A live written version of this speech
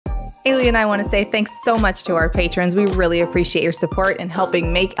Ailey and I want to say thanks so much to our patrons. We really appreciate your support in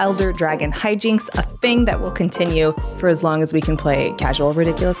helping make Elder Dragon Hijinks a thing that will continue for as long as we can play casual,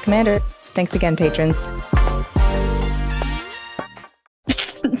 ridiculous Commander. Thanks again, patrons.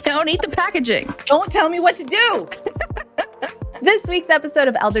 Don't eat the packaging. Don't tell me what to do. This week's episode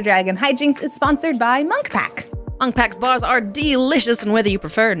of Elder Dragon Hijinks is sponsored by Monk Pack. Monk Pack's bars are delicious, and whether you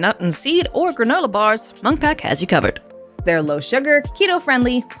prefer nut and seed or granola bars, Monk Pack has you covered. They're low sugar,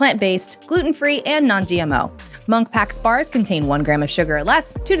 keto-friendly, plant-based, gluten-free, and non-GMO. Monk Pack's bars contain 1 gram of sugar or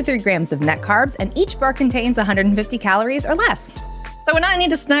less, 2 to 3 grams of net carbs, and each bar contains 150 calories or less. So when I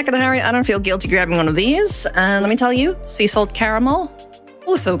need a snack in a hurry, I don't feel guilty grabbing one of these. And let me tell you, sea salt caramel,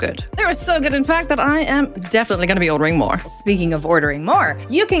 oh, so good. They're so good, in fact, that I am definitely going to be ordering more. Speaking of ordering more,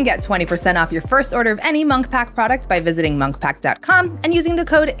 you can get 20% off your first order of any Monk Pack product by visiting monkpack.com and using the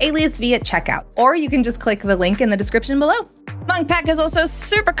code AliasV at checkout. Or you can just click the link in the description below. Monk Pack is also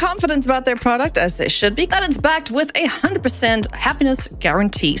super confident about their product, as they should be, that it's backed with a 100% happiness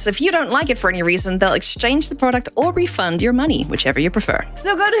guarantee. So if you don't like it for any reason, they'll exchange the product or refund your money, whichever you prefer.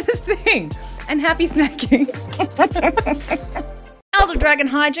 So go to the thing, and happy snacking. Elder Dragon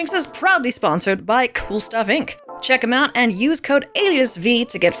Hijinks is proudly sponsored by Cool Stuff Inc. Check them out and use code AliasV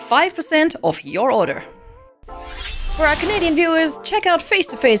to get 5% off your order. For our Canadian viewers, check out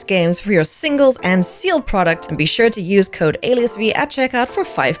Face-to-Face Games for your singles and sealed product, and be sure to use code AliasV at checkout for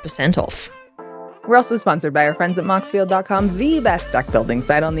 5% off. We're also sponsored by our friends at Moxfield.com, the best deck building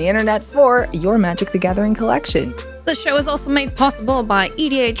site on the internet for your Magic the Gathering collection. The show is also made possible by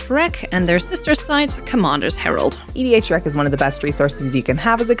EDH Rec and their sister site, Commander's Herald. EDH Rec is one of the best resources you can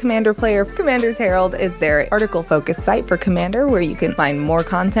have as a Commander player. Commander's Herald is their article-focused site for Commander, where you can find more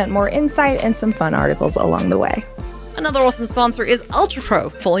content, more insight, and some fun articles along the way. Another awesome sponsor is Ultra Pro.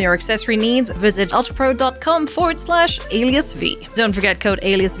 For all your accessory needs, visit ultrapro.com/AliasV. Don't forget code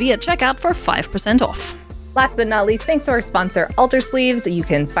AliasV at checkout for 5% off. Last but not least, thanks to our sponsor, Alter Sleeves. You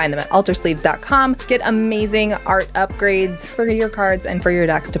can find them at altersleeves.com. Get amazing art upgrades for your cards and for your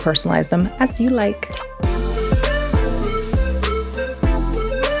decks to personalize them as you like.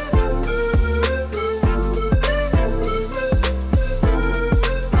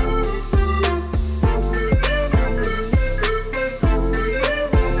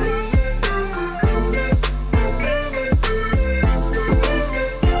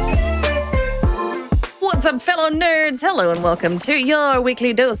 What's up, fellow nerds? Hello and welcome to your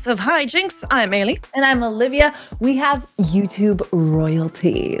weekly dose of hijinks. I'm Ailey. And I'm Olivia. We have YouTube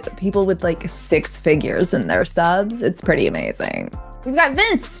royalty. People with like 6 figures in their subs. It's pretty amazing. We've got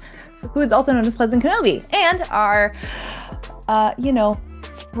Vince, who is also known as Pleasant Kenobi, and our,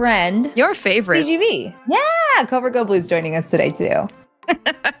 friend. Your favorite. CGV. Yeah, Cobra Go Blue's joining us today too.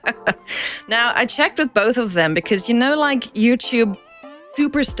 Now, I checked with both of them because, like YouTube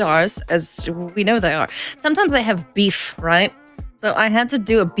superstars, as we know they are, sometimes they have beef, right? So I had to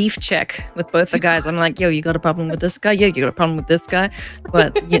do a beef check with both the guys. I'm like, yo, you got a problem with this guy? Yeah, you got a problem with this guy?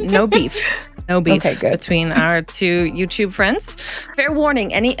 But no beef. No beef between our 2 YouTube friends. Fair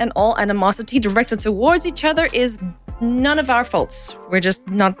warning, any and all animosity directed towards each other is none of our faults. We're just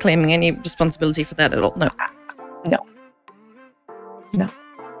not claiming any responsibility for that at all. No.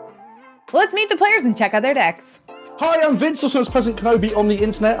 Well, let's meet the players and check out their decks. Hi, I'm Vince, also known as Pleasant Kenobi on the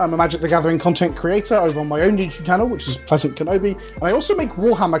internet. I'm a Magic the Gathering content creator over on my own YouTube channel, which is Pleasant Kenobi. And I also make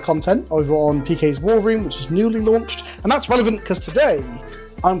Warhammer content over on PK's War Room, which is newly launched. And that's relevant because today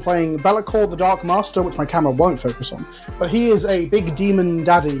I'm playing Be'lakor the Dark Master, which my camera won't focus on. But he is a big demon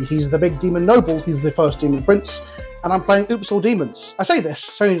daddy. He's the big demon noble. He's the first demon prince. And I'm playing Oops All Demons. I say this,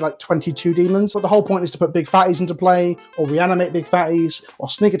 it's only like 22 demons, but the whole point is to put big fatties into play, or reanimate big fatties, or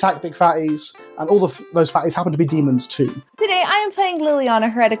sneak attack big fatties, and all those fatties happen to be demons too. Today I am playing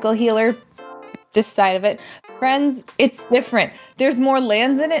Liliana, Heretical Healer. This side of it. Friends, it's different. There's more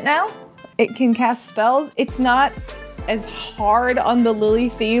lands in it now. It can cast spells. It's not as hard on the Lily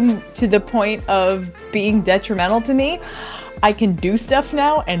theme to the point of being detrimental to me. I can do stuff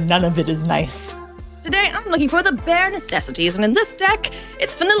now, and none of it is nice. Today, I'm looking for the bare necessities, and in this deck,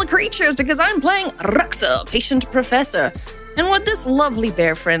 it's vanilla creatures because I'm playing Ruxa, Patient Professor. And what this lovely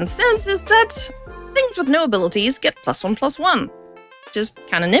bear friend says is that things with no abilities get +1/+1, which is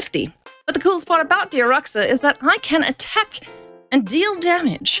kind of nifty. But the coolest part about Dear Ruxa is that I can attack and deal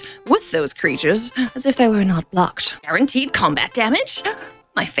damage with those creatures as if they were not blocked. Guaranteed combat damage,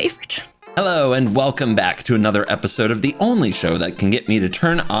 my favorite. Hello and welcome back to another episode of the only show that can get me to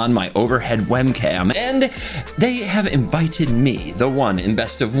turn on my overhead webcam. And they have invited me, the one in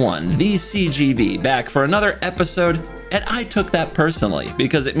Best of One, the CGV, back for another episode And I took that personally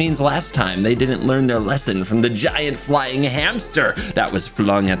because it means last time they didn't learn their lesson from the giant flying hamster that was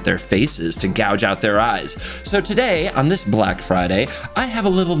flung at their faces to gouge out their eyes. So today, on this Black Friday, I have a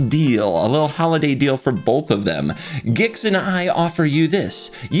little deal, a little holiday deal for both of them. Gix and I offer you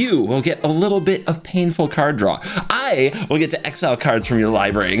this. You will get a little bit of painful card draw. I will get to exile cards from your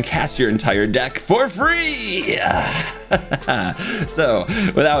library and cast your entire deck for free. So,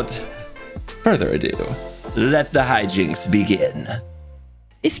 without further ado, let the hijinks begin.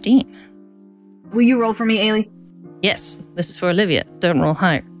 15. Will you roll for me, Ailey? Yes, this is for Olivia. Don't roll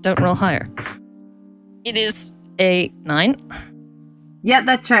higher. Don't roll higher. It is a 9. Yeah,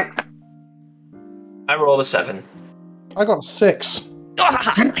 that tracks. I rolled a 7. I got a 6. Oh,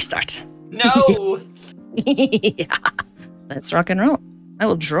 I start. No! Yeah. Let's rock and roll. I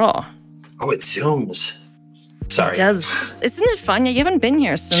will draw. Oh, it zooms. Sorry. It does. Isn't it fun? You haven't been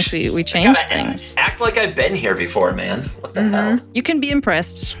here since we changed things. Act like I've been here before, man. What the hell? You can be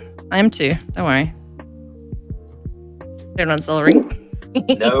impressed. I am too. Don't worry. Turn on Celery.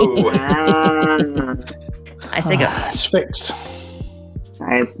 No. I say go. It's fixed.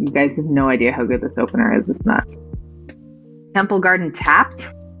 Guys, you guys have no idea how good this opener is. It's nuts. Temple Garden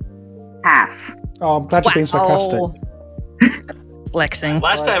tapped. Pass. Oh, I'm glad you're being sarcastic. Flexing.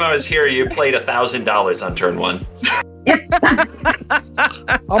 Last time I was here, you played $1,000 on turn 1.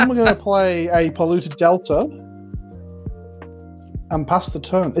 I'm going to play a polluted delta and pass the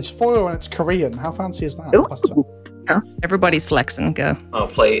turn. It's foil and it's Korean. How fancy is that? Ooh. Pass the turn. Everybody's flexing. Go. I'll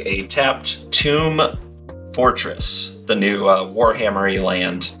play a tapped Tomb Fortress, the new Warhammer-y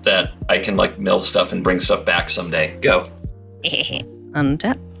land that I can like mill stuff and bring stuff back someday. Go.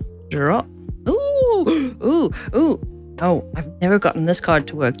 Untap. Draw. Ooh. Oh, I've never gotten this card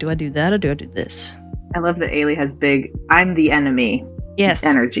to work. Do I do that or do I do this? I love that Ailey has big I'm the enemy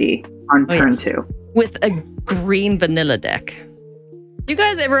energy on turn 2. With a green vanilla deck. Do you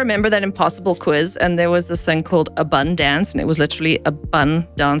guys ever remember that impossible quiz? And there was this thing called a bun dance, and it was literally a bun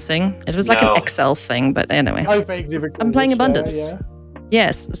dancing. It was like an Excel thing, but anyway. I vaguely recall I'm playing this, Abundance. Yeah.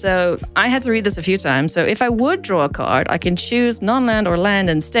 Yes, so I had to read this a few times. So if I would draw a card, I can choose non-land or land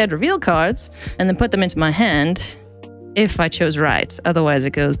instead, reveal cards, and then put them into my hand if I chose right. Otherwise,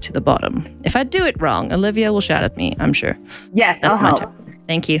 it goes to the bottom. If I do it wrong, Olivia will shout at me, I'm sure. Yes, That's I'll my help. turn.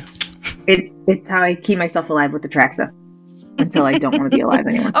 Thank you. It's how I keep myself alive with the Traxa until I don't want to be alive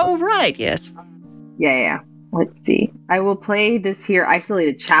anymore. Oh, right, yes. Yeah. Let's see. I will play this here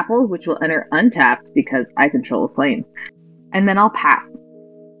Isolated Chapel, which will enter untapped because I control a plane. And then I'll pass.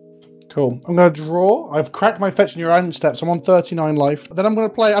 Cool. I'm going to draw. I've cracked my fetch in your own steps. I'm on 39 life. Then I'm going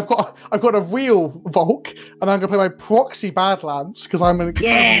to play. I've got a real Volk, and I'm going to play my proxy Badlands because I'm an.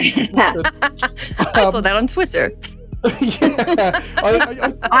 Yeah. I saw that on Twitter. Yeah.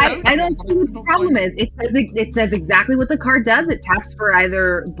 I don't see what the problem is. It says exactly what the card does. It taps for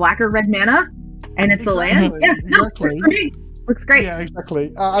either black or red mana, and it's a land. Yeah, exactly. Works for me. Looks great. Yeah, exactly.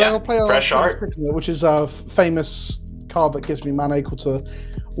 And I'll play fresh art, which is a famous card that gives me mana equal to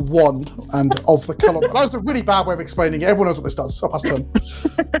 1 and of the color. That was a really bad way of explaining it. Everyone knows what this does. I'll pass turn.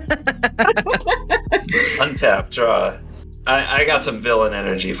 Untap, draw. I got some villain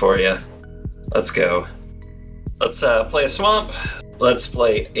energy for you. Let's go. Let's play a swamp. Let's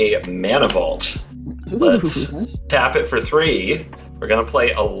play a mana vault. Let's tap it for 3. We're gonna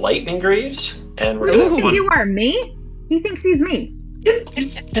play a lightning greaves, and we're Who do you gonna. think you are? Me? He thinks he's me.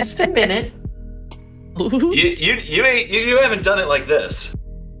 It's a minute. You haven't done it like this.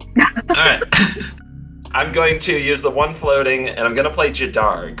 All right. I'm going to use the 1 floating, and I'm going to play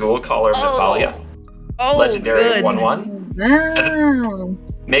Jadar, Ghoul Caller Mythalia. Legendary 1/1. No.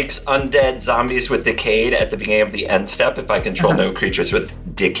 Makes undead zombies with Decayed at the beginning of the end step if I control no creatures with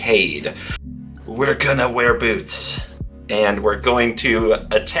Decayed. We're gonna wear boots. And we're going to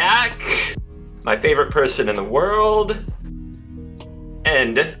attack my favorite person in the world.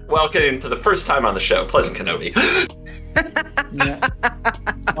 And welcome to the first time on the show, Pleasant Kenobi. Yeah.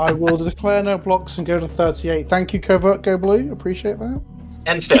 I will declare no blocks and go to 38. Thank you, Covert Go Blue. Appreciate that.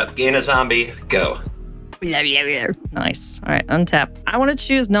 End step, gain a zombie, go. Nice. All right, untap. I want to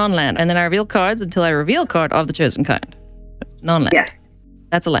choose non-land, and then I reveal cards until I reveal a card of the chosen kind. Non-land. Yes.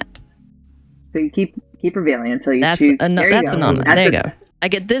 That's a land. So you keep revealing until you That's choose. a non-land. That's There you go. I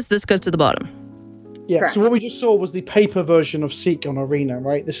get this. This goes to the bottom. Yeah, Correct. so what we just saw was the paper version of Seek on Arena,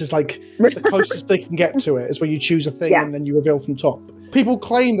 right? This is like the closest they can get to it, is where you choose a thing and then you reveal from top. People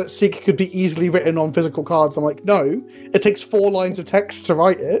claim that Seek could be easily written on physical cards. I'm like, no, it takes 4 lines of text to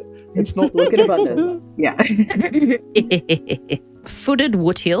write it. It's not. Look at abundance. Yeah. Footed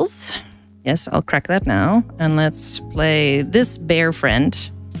Woodhills. Yes, I'll crack that now. And let's play this bear friend.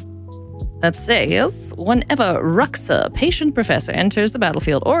 that says, whenever Ruxa, patient professor, enters the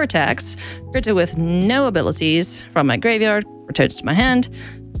battlefield or attacks, critter with no abilities from my graveyard returns to my hand.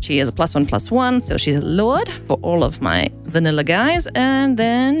 She is a +1/+1, so she's a lord for all of my vanilla guys. And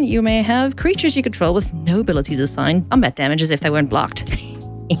then you may have creatures you control with no abilities assigned combat damage as if they weren't blocked.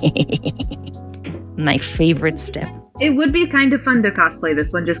 My favorite step. It would be kind of fun to cosplay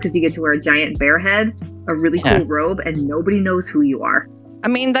this one just because you get to wear a giant bear head, a really cool robe, and nobody knows who you are. I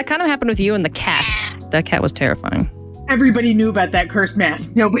mean, that kind of happened with you and the cat. That cat was terrifying. Everybody knew about that cursed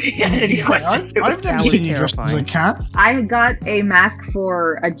mask. Nobody had any questions. I've never seen you dressed as a cat. I got a mask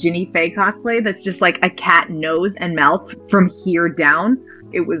for a Ginny Faye cosplay that's just like a cat nose and mouth from here down.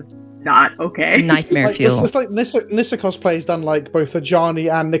 It was not okay. It's nightmare Like, fuel. it's like Nissa cosplay has done like both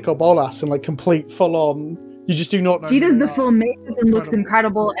Ajani and Nicol Bolas and like complete full on. You just do not know. She does the full makeup and looks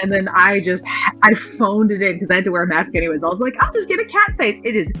incredible, and then I phoned it in because I had to wear a mask anyways. I was like, I'll just get a cat face.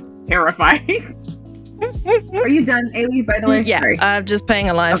 It is terrifying. Are you done, Ailey, by the way? Yeah, Sorry. I'm just paying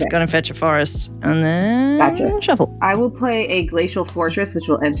a life, gonna fetch a forest, and then Gotcha. shuffle. I will play a Glacial Fortress, which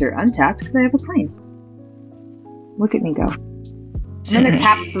will enter untapped because I have a plane. Look at me go. I'm going to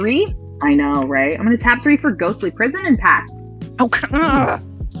tap 3. I know, right? I'm going to tap 3 for Ghostly Prison and Pact. Oh, come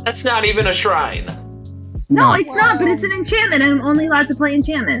on. That's not even a shrine. No, it's not, but it's an enchantment, and I'm only allowed to play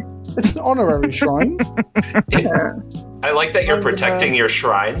enchantment. It's an honorary shrine. I like that you're protecting your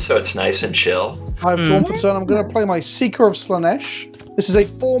shrine, so it's nice and chill. I've drawn for turn. I'm going to play my Seeker of Slanesh. This is a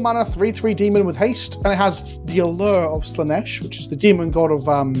 4-mana 3/3 demon with haste, and it has the Allure of Slanesh, which is the demon god of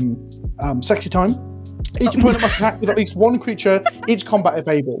sexy time. Each opponent must attack with at least one creature, each combat if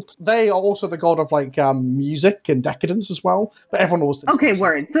able. They are also the god of like music and decadence as well, but everyone always thinks Okay,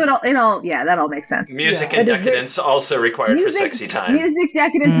 word. So it all, yeah, that all makes sense. Music and decadence also required for sexy time. Music,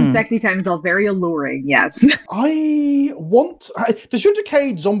 decadence, and sexy time is all very alluring, yes. Does your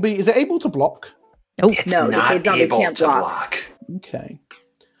Decayed zombie, is it able to block? Nope. It's No, not Decayed zombie able can't to block. block. Okay.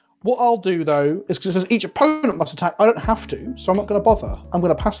 What I'll do, though, is because it says each opponent must attack, I don't have to, so I'm not going to bother. I'm going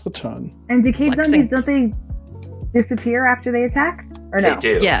to pass the turn. And decayed Flexing. zombies, don't they disappear after they attack? Or no? They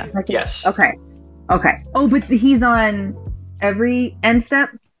do. Yeah. Yes. Okay. Oh, but he's on every end step?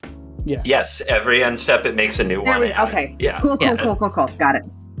 Yeah. Yes, every end step it makes a new There one. we, okay. Yeah. Cool. Yeah. Got it.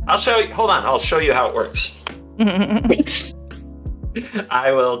 I'll show you. Hold on. I'll show you how it works.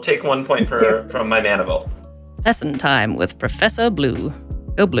 I will take 1 point from my mana vault. Lesson time with Professor Blue.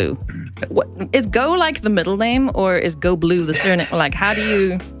 Go Blue. What, is Go like the middle name, or is Go Blue the surname? Like, how do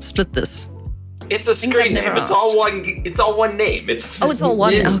you split this? It's a Things screen I've never name. It's asked. all one. It's all one name. It's Oh, it's all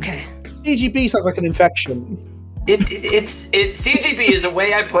one. Okay. CGB sounds like an infection. It's CGB is a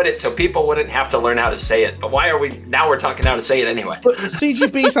way I put it so people wouldn't have to learn how to say it. But why are we now? We're talking how to say it anyway. But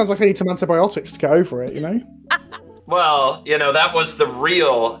CGB sounds like I need some antibiotics to get over it, you know? Well, that was the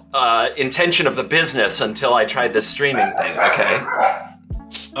real intention of the business until I tried this streaming thing. Okay.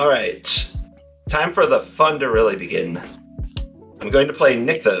 All right. Time for the fun to really begin. I'm going to play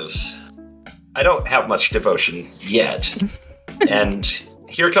Nykthos. I don't have much devotion yet. And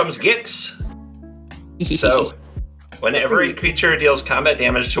here comes Gix. So, whenever a creature deals combat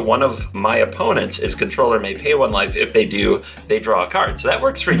damage to one of my opponents, its controller may pay 1 life. If they do, they draw a card. So that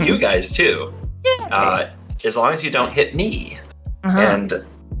works for you guys too. As long as you don't hit me. And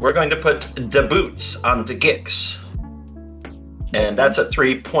we're going to put the boots on the Gix. And that's a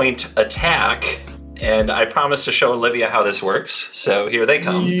 3-point attack. And I promise to show Olivia how this works. So here they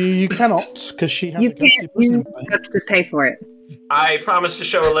come. You cannot, because she has You a ghostly can't. prison You play. have to pay for it. I promise to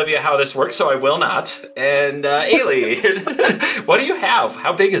show Olivia how this works, so I will not. And Ailey, what do you have?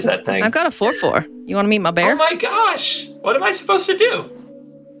 How big is that thing? I've got a 4/4. You want to meet my bear? Oh my gosh! What am I supposed to do?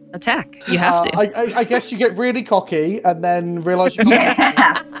 Attack. You have to. I guess you get really cocky and then realize you can't.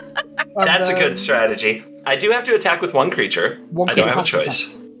 Yeah. And, That's a good strategy. I do have to attack with one creature. One I don't creature have a has to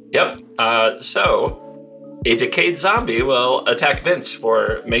choice. Yep. So, a decayed zombie will attack Vince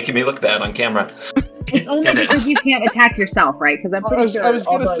for making me look bad on camera. It's only It because is. you can't attack yourself, right? Because I'm pretty sure. I was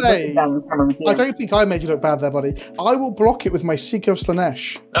gonna all the say, guns come with you. I don't think I made you look bad there, buddy. I will block it with my Seeker of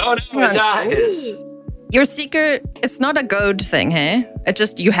Slanesh. Oh no, it dies. Your seeker, it's not a goad thing, hey? It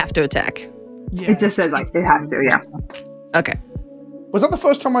just, you have to attack. It just says like it has to, yeah. Okay. Was that the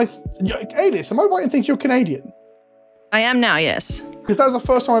first time Alias, am I right in thinking you're Canadian? I am now, yes. Because that was the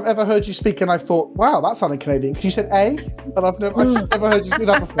first time I've ever heard you speak, and I thought, wow, that sounded Canadian. Because you said A, and I've never heard you do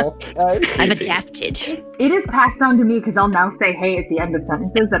that before. I've adapted. It is passed on to me because I'll now say "hey" at the end of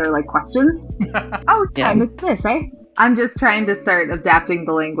sentences that are like questions. Oh, yeah, and it's this, eh? I'm just trying to start adapting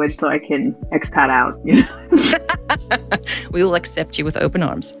the language so I can expat out. You know? We will accept you with open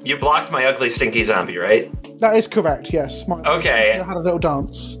arms. You blocked my ugly, stinky zombie, right? That is correct, yes. Okay. I had a little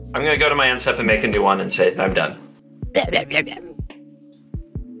dance. I'm going to go to my end step and make a new one and say I'm done.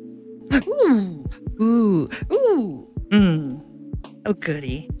 Ooh. Oh,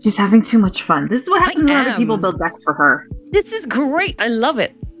 goody. She's having too much fun. This is what happens when other people build decks for her. This is great. I love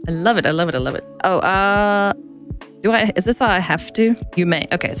it. Oh, is this how I have to? You may.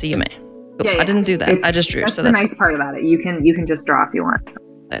 Okay, so you may. Cool. Yeah. I didn't do that. I just drew. That's so the that's nice part about it. You can just draw if you want.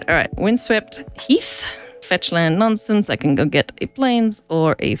 all right. Windswept Heath. Fetch land nonsense. I can go get a plains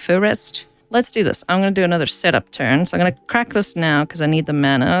or a forest. Let's do this. I'm going to do another setup turn. So I'm going to crack this now because I need the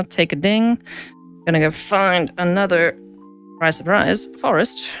mana. Take a ding. Gonna go find another, surprise,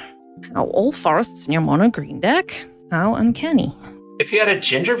 forest. How all forests in your mono green deck? How uncanny. If you had a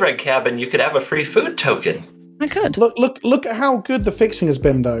gingerbread cabin, you could have a free food token. I could. Look at how good the fixing has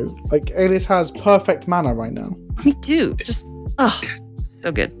been, though. Like, Alias has perfect mana right now. Me too. Just,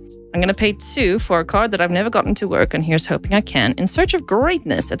 so good. I'm going to pay 2 for a card that I've never gotten to work, and here's hoping I can. In Search of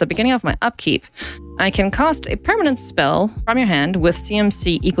Greatness, at the beginning of my upkeep, I can cast a permanent spell from your hand with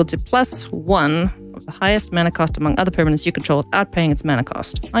CMC equal to +1 of the highest mana cost among other permanents you control without paying its mana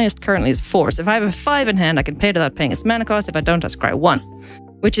cost. Highest currently is 4, so if I have a 5 in hand, I can pay it without paying its mana cost. If I don't, I scry 1,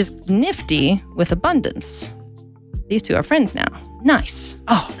 which is nifty with abundance. These two are friends now. Nice.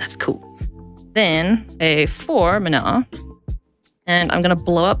 Oh, that's cool. Then a 4 mana. And I'm going to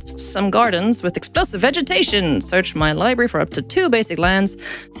blow up some gardens with explosive vegetation. Search my library for up to 2 basic lands.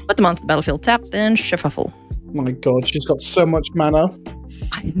 Put them onto the battlefield tap, then shuffle. My god, she's got so much mana.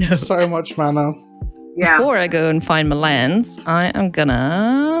 I know. So much mana. Yeah. Before I go and find my lands, I am going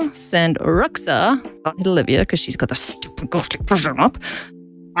to send Ruxa. I'll hit Olivia because she's got the stupid ghostly prison up.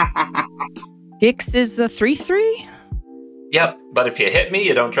 Hicks is a 3/3. Yep, but if you hit me,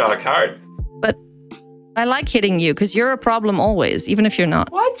 you don't draw a card. But I like hitting you because you're a problem always, even if you're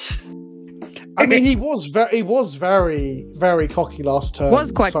not. What? I mean, he was very, very cocky last turn.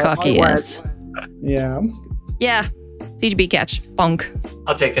 Was quite cocky, yes. Yeah. Yeah. CGB catch. Bonk.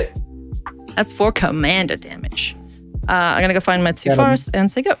 I'll take it. That's 4 commander damage. I'm going to go find my 2 forests and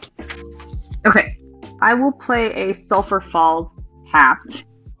say go. Okay. I will play a Sulfur Falls tapped.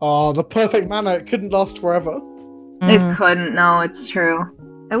 Oh, the perfect mana. It couldn't last forever. It couldn't. No, it's true.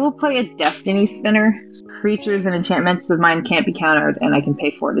 I will play a Destiny Spinner. Creatures and enchantments of mine can't be countered, and I can pay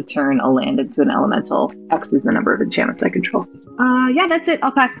 4 to turn a land into an elemental. X is the number of enchantments I control. Yeah, that's it.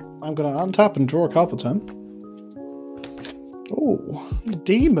 I'll pass. I'm going to untap and draw a card for turn. Oh,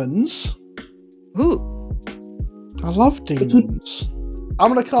 demons. Ooh. I love demons.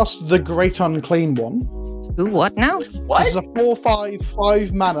 I'm going to cast the Great Unclean one. Ooh, what now? What? This is a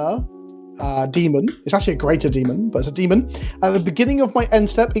 4/5 mana demon. It's actually a greater demon, but it's a demon. At the beginning of my end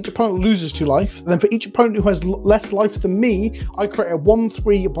step, each opponent loses 2 life. And then for each opponent who has less life than me, I create a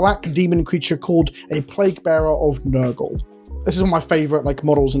 1/3 black demon creature called a Plague Bearer of Nurgle. This is one of my favourite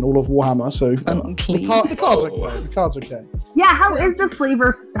models in all of Warhammer. So the card's okay. The card's okay. Yeah, how is the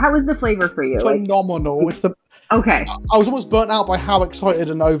flavor for you? Phenomenal. It's the Okay. I was almost burnt out by how excited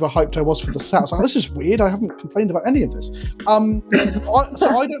and overhyped I was for the set. I was like, this is weird. I haven't complained about any of this. So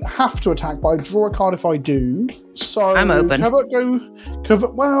I don't have to attack, but I draw a card if I do. So I'm open.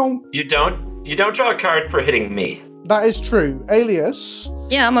 Well, You don't draw a card for hitting me. that is true. Alias.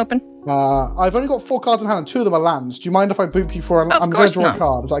 Yeah, I'm open. I've only got 4 cards in hand and 2 of them are lands. Do you mind if I boop you for a Of I'm going course to draw not. a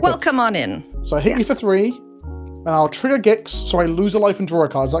card. Is that Well, good? come on in. So I hit you for 3, and I'll trigger Gix, so I lose a life and draw a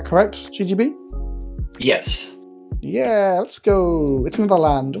card. Is that correct, GGB? Yes. Yeah, let's go. It's another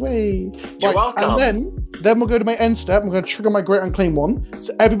land. Way. You're welcome. And then we'll go to my end step. I'm going to trigger my Great Unclean one.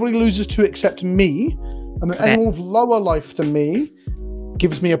 So everybody loses 2 except me. And then anyone with lower life than me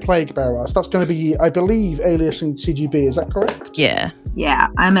gives me a Plague Bearer. So that's going to be, I believe, Alias and CGB. Is that correct? Yeah. Yeah,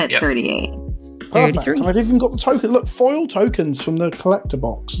 I'm at Yep. 38. Perfect. 33. And I've even got the token. Look, foil tokens from the collector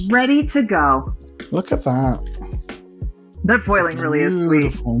box. Ready to go. Look at that. That foiling really is sweet.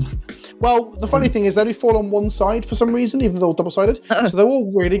 Beautiful. Well, the funny thing is they only fall on one side for some reason, even though they're all double-sided. So they're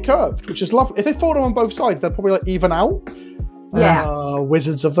all really curved, which is lovely. If they fall on both sides, they'll probably even out. Yeah.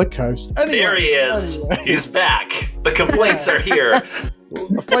 Wizards of the Coast. Anyway, There he is. anyway. He's back. The complaints are here.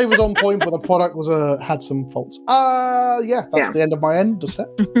 The flavor's on point, but the product had some faults. That's the end of my end. Just set.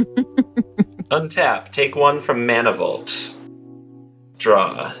 Untap. Take 1 from Mana Vault.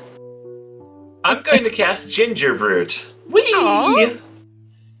 Draw. I'm going to cast Ginger Brute. Whee! Aw.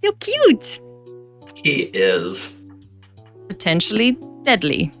 So cute. He is. Potentially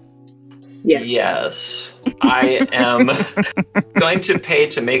deadly. Yeah. Yes. I am going to pay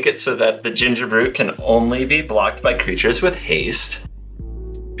to make it so that the Ginger Brute can only be blocked by creatures with haste.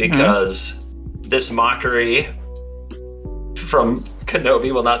 Because this mockery from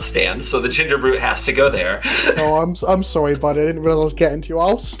Kenobi will not stand, so the ginger brute has to go there. Oh, I'm sorry, buddy. I didn't realize I was getting to you.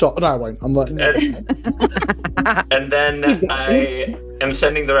 I'll stop. No, I won't. I'm letting you. And then I am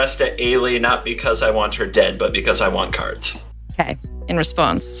sending the rest to Ailey, not because I want her dead, but because I want cards. Okay. In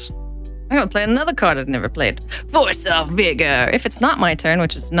response, I'm going to play another card I've never played. Force of Vigor. If it's not my turn,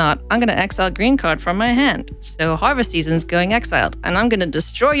 which it's not, I'm going to exile green card from my hand. So Harvest Season's going exiled. And I'm going to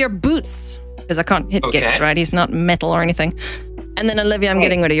destroy your boots. Because I can't hit Gix, right? He's not metal or anything. And then Olivia, I'm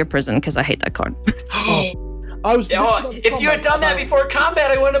getting rid of your prison because I hate that card. I was if you had done that before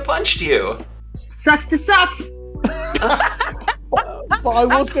combat, I wouldn't have punched you. Sucks to suck. But I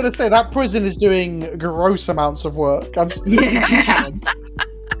was going to say that prison is doing gross amounts of work.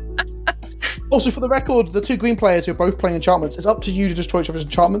 Also, for the record, the two green players who are both playing enchantments, it's up to you to destroy each other's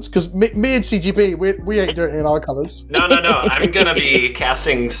enchantments, because me and CGB, we ain't doing it in our colours. No. I'm going to be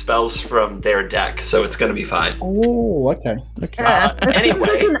casting spells from their deck, so it's going to be fine. Oh, okay. Anyway.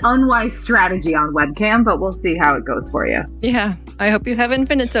 It's an unwise strategy on webcam, but we'll see how it goes for you. Yeah, I hope you have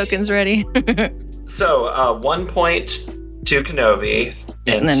infinite tokens ready. So, 1 point to Kenobi,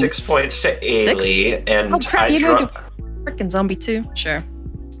 and 6 points to Ailey, and oh crap, I you draw... moved a freaking zombie too? Sure.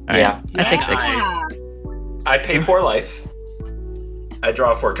 All Yeah. right, I take 6. I pay 4 life. I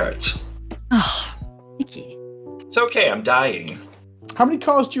draw 4 cards. Oh, icky. It's okay, I'm dying. How many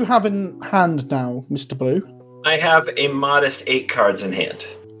cards do you have in hand now, Mr. Blue? I have a modest 8 cards in hand.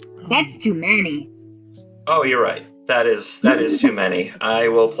 That's too many. Oh, you're right. That is too many. I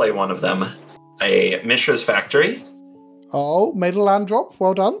will play one of them. A Mishra's Factory. Oh, made a land drop.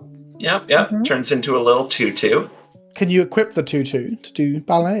 Well done. Yep. Mm-hmm. Turns into a little 2/2. Can you equip the 2/2 to do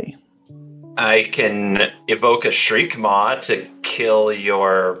ballet? I can evoke a Shriek Maw to kill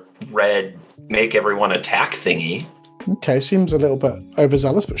your red make everyone attack thingy. Okay, seems a little bit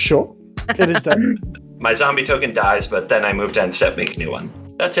overzealous, but sure. It is done. My zombie token dies, but then I move to end step, make a new one.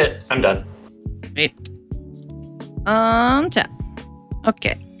 That's it. I'm done. Great. Tap.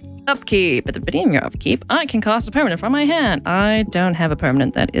 Okay. Upkeep. At the beginning of your upkeep, I can cast a permanent from my hand. I don't have a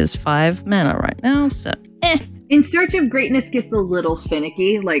permanent that is 5 mana right now, so In Search of Greatness gets a little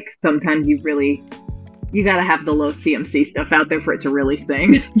finicky. Like, sometimes you gotta have the low CMC stuff out there for it to really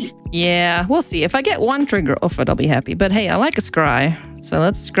sing. Yeah, we'll see. If I get 1 trigger off it, I'll be happy. But hey, I like a scry. So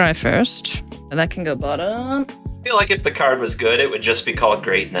let's scry first. That can go bottom. I feel like if the card was good, it would just be called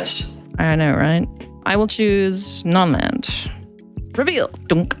Greatness. I know, right? I will choose non-land. Reveal.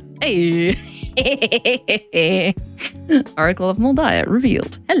 Dunk. Hey. Oracle of Moldiah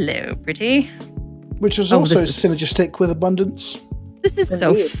revealed. Hello, pretty. Which is also synergistic with Abundance. This is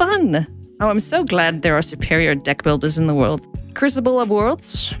so fun. Oh, I'm so glad there are superior deck builders in the world. Crucible of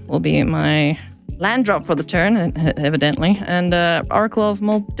Worlds will be my land drop for the turn, evidently. And Oracle of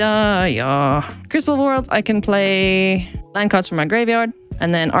Moldiah. Crucible of Worlds, I can play land cards from my graveyard.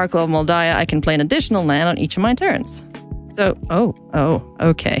 And then Oracle of Moldiah, I can play an additional land on each of my turns. So,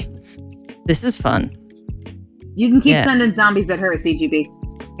 okay. This is fun. You can keep sending zombies at her, CGB.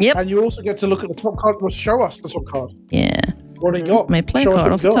 Yep. And you also get to look at the top card. Well, show us the top card. Yeah. What do you got? My play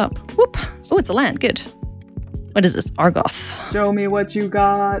card off the top. Whoop. Oh, it's a land. Good. What is this? Argoth. Show me what you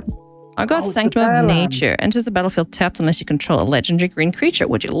got. Argoth, Sanctum of Nature. Enters the battlefield tapped unless you control a legendary green creature.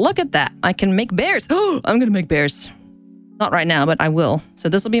 Would you look at that? I can make bears. Oh, I'm going to make bears. Not right now, but I will. So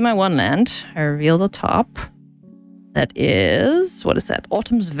this will be my 1 land. I reveal the top. That is, what is that?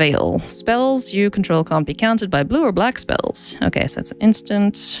 Autumn's Veil. Spells you control can't be countered by blue or black spells. Okay, so that's an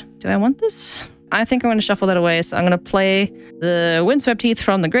instant. Do I want this? I think I'm going to shuffle that away. So I'm going to play the Windswept Heath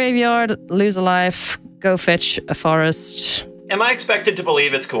from the graveyard, lose a life, go fetch a forest. Am I expected to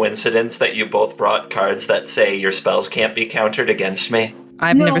believe it's coincidence that you both brought cards that say your spells can't be countered against me?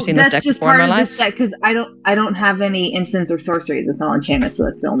 I've never seen this deck before in my life. Because I don't have any instants or sorceries. It's all enchantment, so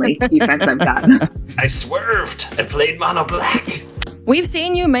that's the only defense I've got. I swerved. I played mono black. We've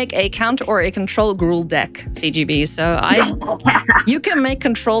seen you make a counter or a control Gruul deck, CGB, so you can make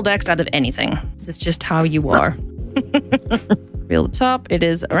control decks out of anything. This is just how you are. Reveal the top. It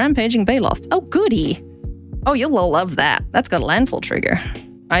is a Rampaging Baloth. Oh, goody. Oh, you'll love that. That's got a landfall trigger.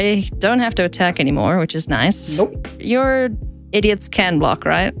 I don't have to attack anymore, which is nice. Nope. Your idiots can block,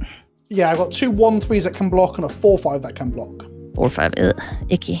 right? Yeah, I've got 2 1/3s that can block and a 4/5 that can block. 4/5. Ugh,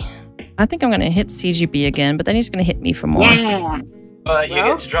 icky. I think I'm going to hit CGB again, but then he's going to hit me for more. Yeah. You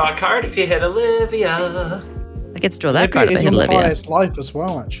get to draw a card if you hit Olivia. I get to draw that card if I hit Olivia. Olivia. Highest life as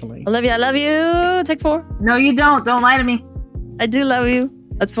well, actually. Olivia, I love you. Take 4. No, you don't. Don't lie to me. I do love you.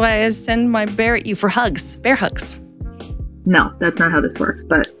 That's why I send my bear at you for hugs. Bear hugs. No, that's not how this works,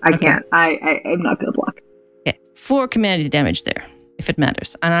 but I can't. I'm not going to block. Okay, 4 commanded damage there, if it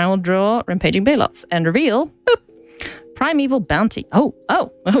matters. And I will draw Rampaging Baloths and reveal, boop, Primeval Bounty. Oh,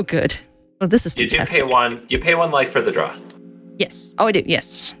 good. Oh, this is fantastic. You pay one life for the draw. Yes. Oh, I do.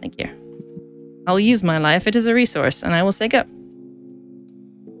 Yes. Thank you. I'll use my life. It is a resource, and I will say go.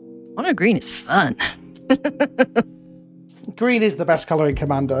 Mono green is fun. Green is the best color in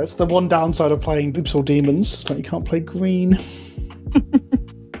Commander. It's the one downside of playing Boops or Demons. It's like you can't play green.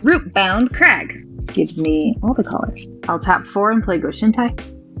 Rootbound Crag gives me all the colors. I'll tap 4 and play Go-Shintai.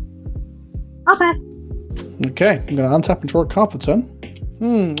 I'll pass. Okay, I'm going to untap and draw a card for turn.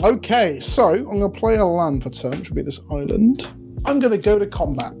 Okay, so I'm going to play a land for turn, which will be this island. I'm going to go to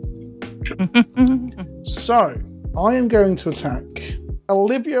combat. So, I am going to attack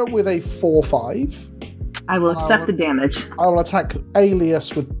Olivia with a 4/5. I will accept the damage. I will attack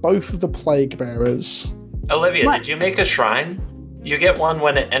Alias with both of the Plague Bearers. Olivia, did you make a shrine? You get one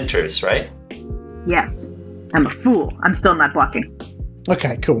when it enters, right? Yes. I'm a fool. I'm still not blocking.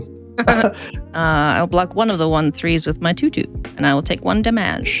 Okay, cool. I'll block one of the 1/3s with my 2/2, and I will take 1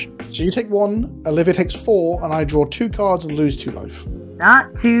 damage. So you take 1, Olivia takes 4, and I draw 2 cards and lose 2 life.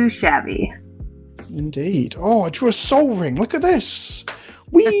 Not too shabby. Indeed. Oh, I drew a Soul Ring. Look at this.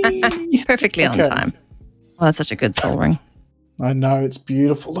 Whee! Perfectly on time. Oh, that's such a good soul ring. I know, it's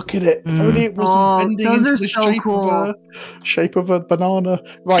beautiful. Look at it. If only it wasn't bending into the shape of a banana.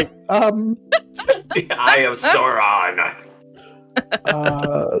 Right. The Eye of Sauron.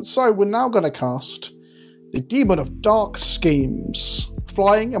 So we're now going to cast the Demon of Dark Schemes.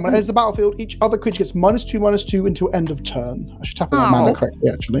 Flying, and when it enters the battlefield, each other creature gets -2/-2 until end of turn. I should tap on my mana correctly,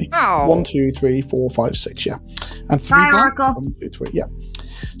 actually. 1, 2, 3, 4, 5, 6, yeah. And 3 black. 1, 2, 3, yeah.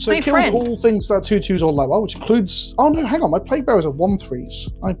 So it kills all things that are 2/2s or lower, which includes... Oh no, hang on, my Plague Bearers are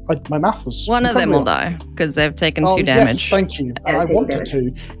 1/3s. My math was... One of them will die, because they've taken 2 damage. Yes, thank you. And I wanted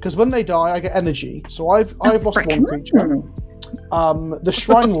to, because when they die, I get energy. So I've lost 1 creature. The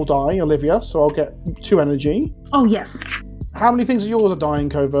Shrine will die, Olivia, so I'll get 2 energy. Oh, yes. How many things of yours are dying,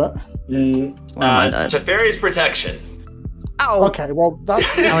 Covert? Teferi's Protection. Oh. Okay, well,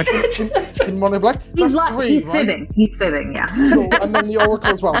 that's in mono black. That's 3, he's right? fibbing. He's fibbing, yeah. Cool. And then the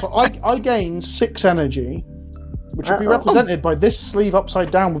Oracle as well. So I gain 6 energy, which will be represented by this sleeve upside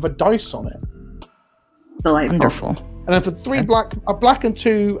down with a dice on it. Delightful. Wonderful. And then for 3 black, a black and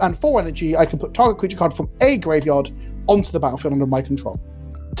 2 and 4 energy, I can put target creature card from a graveyard onto the battlefield under my control.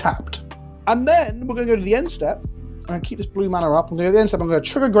 Tapped. And then we're going to go to the end step. And keep this blue mana up. I'm going to go to the end step. I'm going to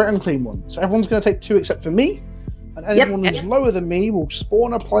trigger Great Unclean One. So everyone's going to take 2 except for me. And anyone who's lower than me will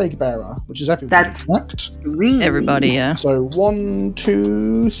spawn a Plague Bearer, which is everybody. That's correct? 3. Everybody, yeah. So 1,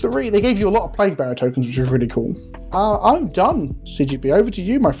 2, 3. They gave you a lot of Plague Bearer tokens, which is really cool. I'm done. CGP, over to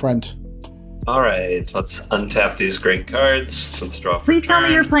you, my friend. All right, let's untap these great cards. Let's draw for Please tell turn.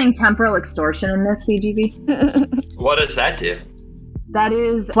 me you're playing Temporal Extortion in this, CGB. What does that do? That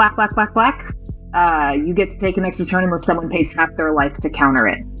is black, black, black, black. You get to take an extra turn unless someone pays half their life to counter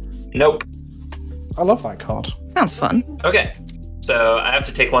it. Nope. I love that card. Sounds fun. Okay, so I have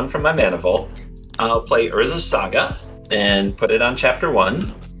to take 1 from my mana vault. I'll play Urza's Saga and put it on chapter 1.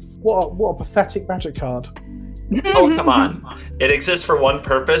 What a pathetic magic card. Oh, come on. It exists for one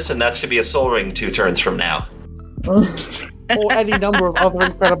purpose, and that's to be a Soul Ring 2 turns from now. Or any number of other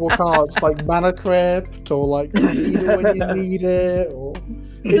incredible cards, like Mana Crypt, or like Need It When You Need It, or...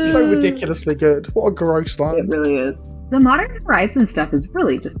 It's so ridiculously good. What a gross line. It really is. The Modern Horizon stuff is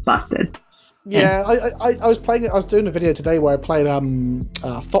really just busted. Yeah, I was playing it. I was doing a video today where I played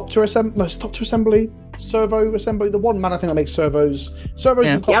Thopter Assembly, Servo Assembly, the one mana thing that makes servos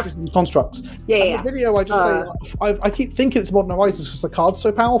and Thopters and constructs. Yeah. The video I just say I keep thinking it's Modern Horizons because the card's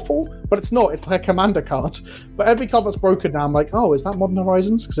so powerful, but it's not. It's like a commander card. But every card that's broken now, I'm like, oh, is that Modern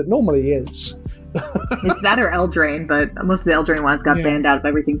Horizons? Because it normally is. It's that or Eldraine, but most of the Eldraine ones got banned out of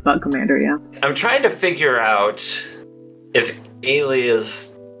everything but Commander, yeah. I'm trying to figure out if Ailey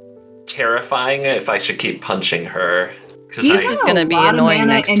is terrifying, if I should keep punching her. This is going to be annoying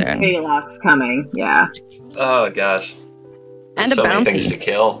next turn. Chaos coming, yeah. Oh gosh. There's And a so bounty. many things to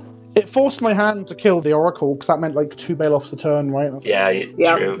kill. It forced my hand to kill the Oracle because that meant like 2 Bailoffs a turn, right? Yeah,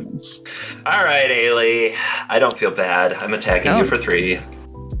 true. All right, Ailey. I don't feel bad. I'm attacking you for 3.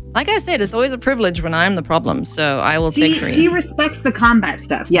 Like I said, it's always a privilege when I'm the problem, so I will take 3. She respects the combat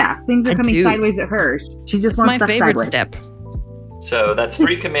stuff. Yeah, things are coming sideways at her. She just wants my stuff favorite sideways. step. So that's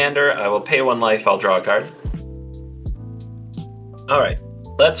 3 commander. I will pay 1 life. I'll draw a card. All right.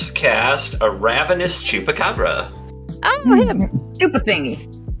 Let's cast a Ravenous Chupacabra. Oh, him. Stupid thingy.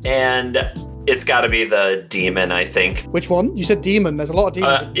 And it's got to be the demon, I think. Which one? You said demon. There's a lot of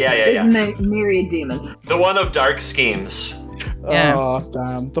demons. Yeah. Myriad demons. The one of Dark Schemes. Yeah. Oh,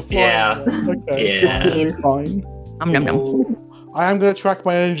 damn. The fly. Yeah. Okay. Yeah. Fine. Nom. I am going to track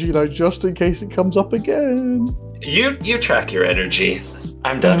my energy, though, just in case it comes up again. You track your energy.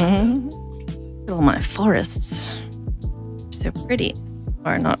 I'm done. Oh, my forests. So pretty.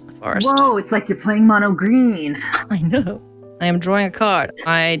 Or not forest. Whoa, it's like you're playing mono green. I know. I am drawing a card.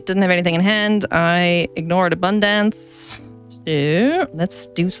 I didn't have anything in hand. I ignored abundance. So let's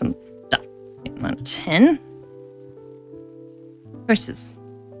do some stuff. 10. Versus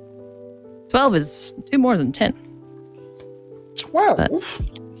 12 is 2 more than 10. 12?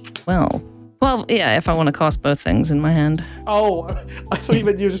 Well, yeah, if I want to cast both things in my hand. Oh, I thought you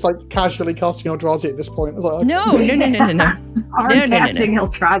meant you were just like casually casting Eldrazi at this point. I was like, okay. No. I'm casting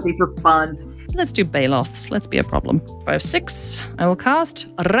Eldrazi for fun. Let's do Baloths. Let's be a problem. 5/6. I will cast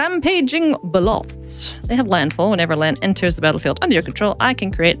Rampaging Baloths. They have landfall. Whenever land enters the battlefield under your control, I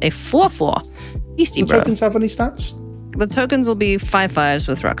can create a 4/4 Beastie The Bro. tokens have any stats? The tokens will be 5/5s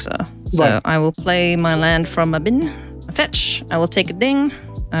with Ruxa. So Right. I will play my land from a bin, a fetch. I will take a ding.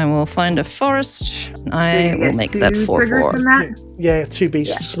 I will find a forest. I will make that 4/4. Yeah, 2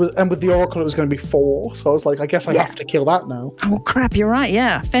 beasts. And with the Oracle, it was going to be 4. So I was like, I guess I have to kill that now. Oh crap! You're right.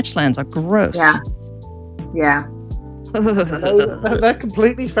 Yeah, fetch lands are gross. Yeah. They're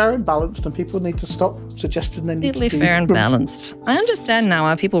completely fair and balanced, and people need to stop suggesting they need Completely to be fair and balanced. I understand now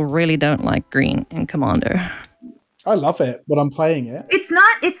why people really don't like green in Commander. I love it when I'm playing it. It's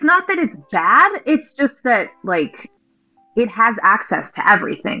not that it's bad, it's just that like it has access to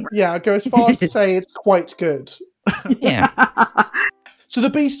everything. Yeah, I go as far as to say it's quite good. Yeah. So the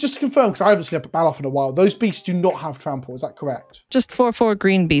beasts, just to confirm, because I haven't seen a Baloth in a while, those beasts do not have trample, is that correct? Just 4/4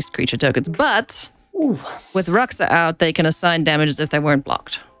 green beast creature tokens. But Ooh. with Ruxa out, they can assign damages if they weren't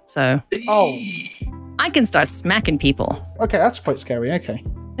blocked. So Oh, I can start smacking people. okay, that's quite scary, okay.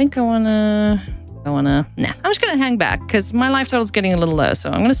 I think I wanna, nah, I'm just gonna hang back because my life total's getting a little low. So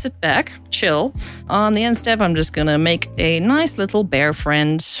I'm gonna sit back, chill. On the end step, I'm just gonna make a nice little bear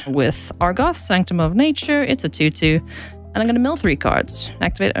friend with Argoth, Sanctum of Nature. It's a 2/2. And I'm gonna mill 3 cards.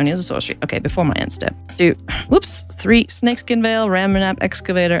 Activate only as a sorcery. Okay, before my end step. 3 Snakeskin Veil, Ramanap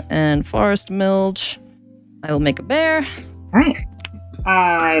Excavator, and Forest Milled. I will make a bear. Alright.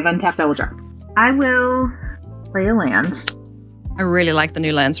 I've untapped Double Drop. I will play a land. I really like the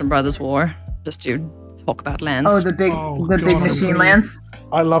new lands from Brothers War. Just to talk about lands. Oh, the big Oh, big God. machine lands?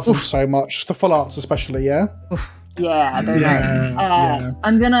 I love them so much. The full arts especially, yeah? Yeah, they're nice. Yeah.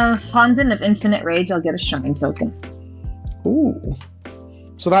 I'm gonna Fondant of Infinite Rage, I'll get a shrine token. Ooh.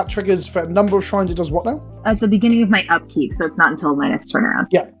 So that triggers for a number of shrines, it does what now? At the beginning of my upkeep, so it's not until my next turnaround.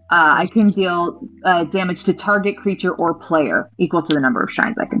 Yeah. I can deal damage to target creature or player equal to the number of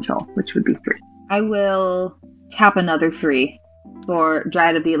shrines I control, which would be 3. I will tap another 3 for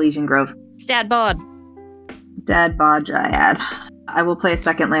Dryad of the Elysian Grove. Dad bod. Dead Bod Dryad. I will play a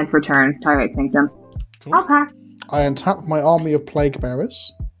second land per turn, Tyrite Sanctum. Cool. I'll pass. I untap my army of plague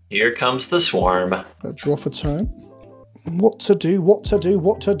bearers. Here comes the swarm. Draw for turn. What to do?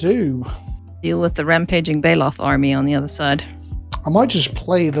 Deal with the rampaging Baloth army on the other side. I might just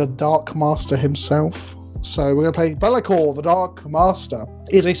play the Dark Master himself. So we're going to play Bellicor, the Dark Master.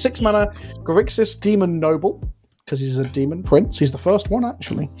 He's a 6-mana Grixis Demon Noble, because he's a Demon Prince. He's the first one,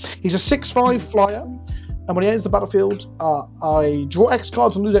 actually. He's a 6/5 flyer, and when he enters the battlefield, I draw X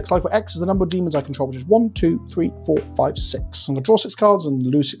cards and lose X life, where X is the number of demons I control, which is 1, 2, 3, 4, 5, 6. I'm going to draw 6 cards and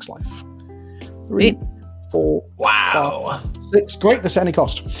lose 6 life. 3, 4, Wow. 5, 6. Great, this at any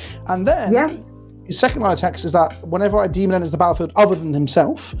cost. And then... His second line of text is that whenever a demon enters the battlefield other than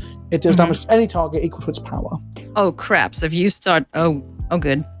himself, it does damage to any target equal to its power. Oh crap! So if you start, oh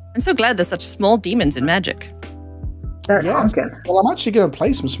good. I'm so glad there's such small demons in Magic. Yes. Well, I'm actually going to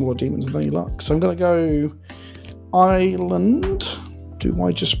play some smaller demons with any luck. So I'm going to go Island. Do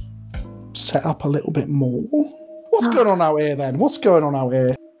I just set up a little bit more? What's going on out here then? What's going on out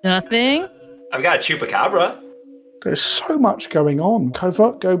here? Nothing. I've got a Chupacabra. There's so much going on.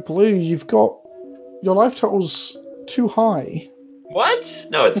 Covert, go blue. You've got... Your life total's too high. What?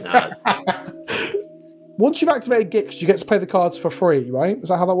 No, it's not. Once you've activated Gix, you get to play the cards for free, right? Is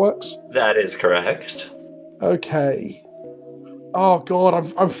that how that works? That is correct. Okay. Oh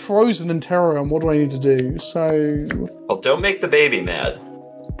god, I'm frozen in terror, and what do I need to do? So... Well, don't make the baby mad.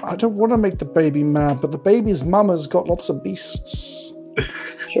 I don't want to make the baby mad, but the baby's mama's got lots of beasts.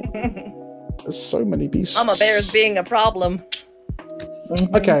 There's so many beasts. Mama Bear's being a problem.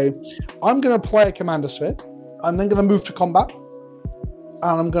 Okay, I'm going to play a Commander Sphere. I'm then going to move to combat.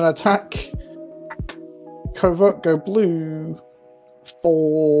 And I'm going to attack Covert, go blue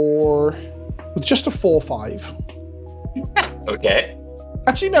for... with just a 4/5. Okay.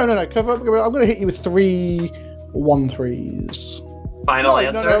 Actually, no. Covert, I'm going to hit you with 3 1/3s. Final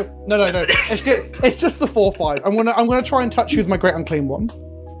answer? No. It's just the 4/5. I'm gonna try and touch you with my Great Unclean One.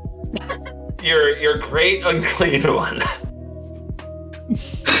 your great unclean one.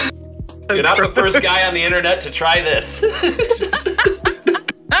 You're not the first guy on the internet to try this.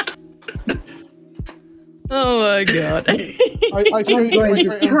 Oh my god. I showed you my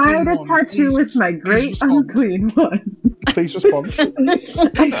great Try unclean to one. touch you with my great respond. unclean one. Please respond.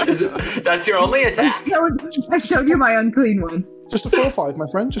 That's your only attack. I showed you my unclean one. Just a 4/5, my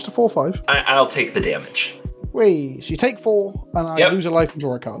friend. Just a 4/5. I'll take the damage. Wait, so you take 4, and I lose a life and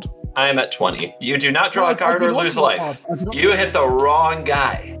draw a card. I am at 20. You do not draw No, a card I do or not lose a draw a life. card. I do not You hit the wrong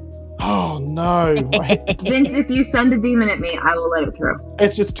guy. Oh no! Vince, if you send a demon at me, I will let it through.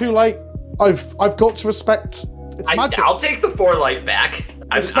 It's too late. I've got to respect. It's magic. I'll take the 4 life back.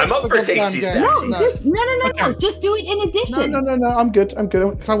 I'm up for Tasty's goddamn game. backsies. No. Just do it in addition. No. I'm good.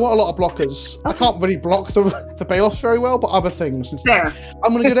 Because I want a lot of blockers. I can't really block the Balos very well, but other things. Fair.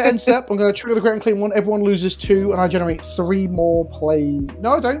 I'm going to go to end step. I'm going to trigger the Great and Clean one. Everyone loses 2, and I generate 3 more plague.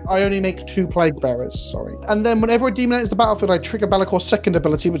 No, I don't. I only make 2 plague bearers. Sorry. And then whenever a demon enters the battlefield, I trigger Balakor's second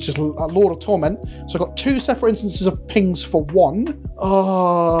ability, which is Lord of Torment. So I've got 2 separate instances of pings for 1.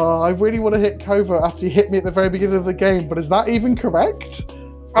 Oh, I really want to hit Covert after he hit me at the very beginning of the game, but is that even correct?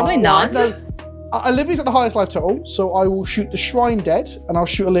 Probably not. No. Olivia's at the highest life total, so I will shoot the Shrine dead, and I'll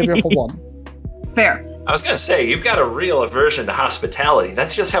shoot Olivia for 1. Fair. I was going to say, you've got a real aversion to hospitality.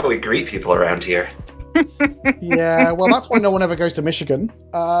 That's just how we greet people around here. Yeah, well, that's why no one ever goes to Michigan.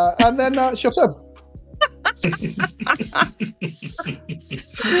 And then it's your turn.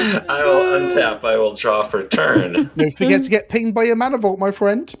 I will untap. I will draw for turn. Don't forget to get pinged by your mana vault, my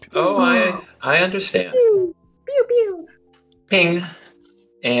friend. Oh, I understand. Pew, pew. Ping.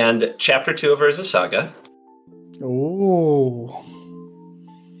 And chapter 2 of Urza Saga. Oh.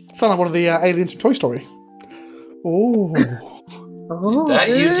 Sound like one of the aliens from Toy Story. Oh. That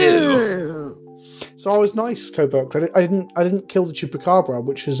you do. So I was nice, Covert. I didn't kill the Chupacabra,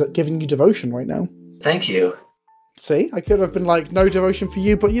 which is giving you devotion right now. Thank you. See, I could have been like, no devotion for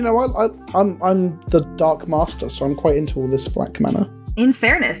you, but you know, I'm the Dark Master, so I'm quite into all this black mana. In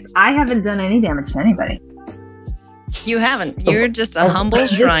fairness, I haven't done any damage to anybody. You haven't. You're just a humble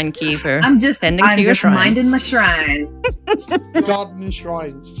shrine keeper. I'm just tending to your shrines. minding my shrine. Garden and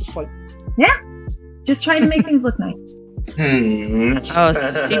shrines, just like... Yeah, just trying to make things look nice. Oh,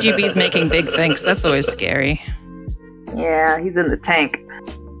 CGB's making big things. That's always scary. Yeah, he's in the tank.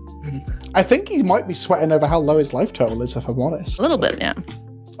 I think he might be sweating over how low his life total is, if I'm honest. A little bit, yeah.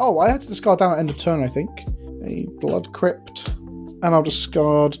 Oh, I had to discard down at end of turn, I think. A Blood Crypt. And I'll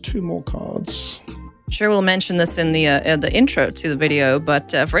discard 2 more cards. Sure, we'll mention this in the intro to the video,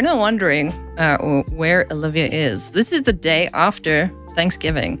 but for anyone wondering where Olivia is, this is the day after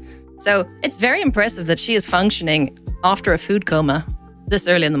Thanksgiving. So it's very impressive that she is functioning after a food coma this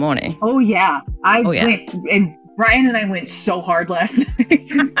early in the morning. Oh, yeah. I Oh, yeah. went, and Brian and I went so hard last night.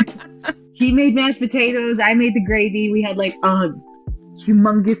 He made mashed potatoes. I made the gravy. We had like a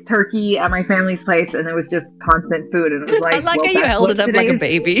humongous turkey at my family's place, and it was just constant food. And it was like, I like well, how you that's held what it up like a today's-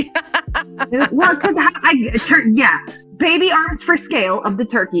 baby. Well, because baby arms for scale of the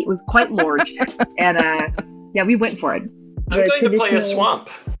turkey. It was quite large, and yeah, we went for it. I'm going to play a traditional- swamp.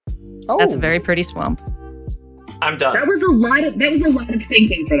 Oh, That's a very pretty swamp. I'm done. That was a lot of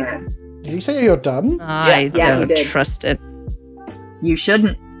thinking for that. Did he say you're done? I Yeah, he don't did. trust it. You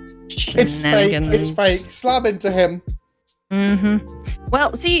shouldn't. It's fake. It's fake. Slab into him. Mm-hmm.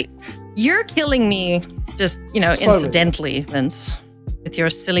 Well, see, you're killing me just, Slowly. incidentally, Vince, with your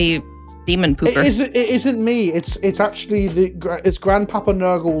silly demon pooper. It isn't me. It's actually it's Grandpapa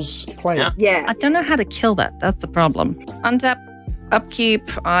Nurgle's plane. Yeah. Yeah. I don't know how to kill that. That's the problem. Untap, upkeep.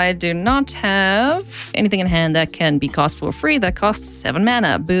 I do not have anything in hand that can be cast for free. That costs 7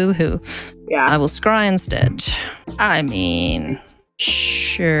 mana. Boo-hoo. Yeah. I will scry instead. I mean,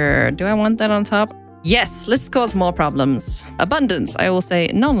 sure. Do I want that on top? Yes, let's cause more problems. Abundance, I will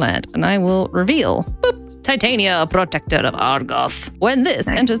say non-land, and I will reveal. Boop. Titania, Protector of Argoth. When this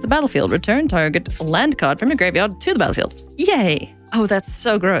enters the battlefield, return target land card from your graveyard to the battlefield. Yay! Oh, that's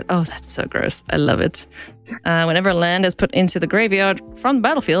so gross. Oh, that's so gross. I love it. Whenever land is put into the graveyard from the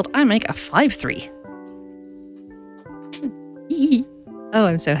battlefield, I make a 5/3. Oh,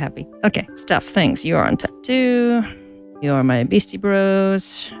 I'm so happy. Okay, stuff, things. You are on tap 2. You are my beastie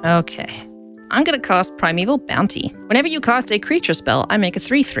bros. Okay. I'm going to cast Primeval Bounty. Whenever you cast a creature spell, I make a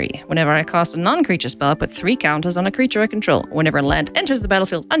 3/3. Whenever I cast a non-creature spell, I put 3 counters on a creature I control. Whenever land enters the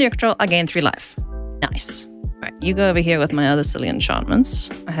battlefield under your control, I gain 3 life. Nice. All right, you go over here with my other silly enchantments.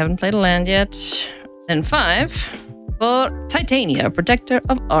 I haven't played a land yet. Then 5 for Titania, Protector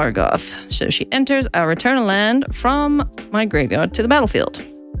of Argoth. So she enters, I'll return a land from my graveyard to the battlefield.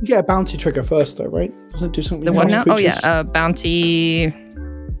 You get a bounty trigger first, though, right? Doesn't it do something? The with one now? house Oh, creatures? yeah. Bounty.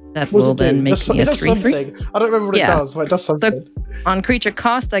 That What will does it do? then make It me a does 3/3. something. I don't remember what Yeah. it does, but it does something. On creature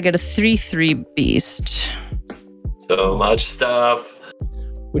cost, I get a 3/3 beast. So much stuff.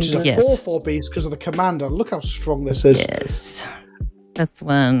 Which is a Yes. 4/4 beast because of the commander. Look how strong this is. Yes. That's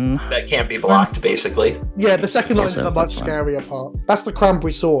when. That can't be blocked, basically. Yeah, the second line is Also, the much that's one. scarier part. That's the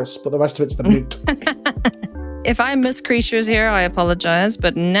cranberry sauce, but the rest of it's the meat. If I miss creatures here, I apologize.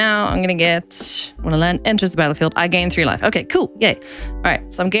 But now I'm going to get, when a land enters the battlefield, I gain 3 life. Okay, cool. Yay. All right,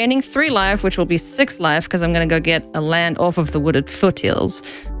 so I'm gaining 3 life, which will be 6 life because I'm going to go get a land off of the wooded foothills.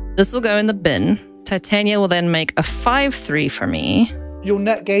 This will go in the bin. Titania will then make a 5/3 for me. You'll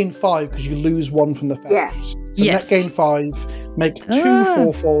net gain 5 because you lose 1 from the fetch. Yeah. So Yes. net gain 5, make 2 Ah.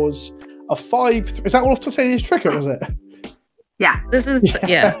 4/4s, a 5. Is that all of Titania's trigger, was it? Yeah. This is,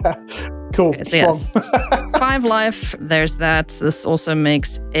 yeah. Cool. Okay, so yeah. Strong. 5 life, there's that. This also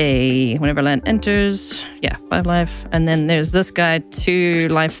makes a, whenever land enters, 5 life. And then there's this guy, 2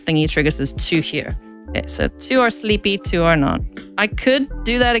 life thingy triggers is 2 here. Okay, so 2 are sleepy, 2 are not. I could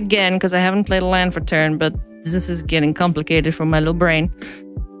do that again because I haven't played a land for turn, but this is getting complicated for my little brain.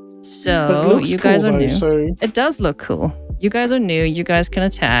 But it So looks you guys cool, are though, new. so It does look cool. You guys are new. You guys can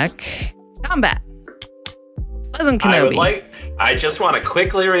attack. Combat. Pleasant Kenobi. I just want to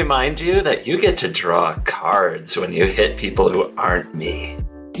quickly remind you that you get to draw cards when you hit people who aren't me.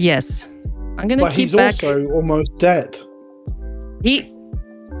 Yes. I'm going to but keep he's back. also almost dead. He.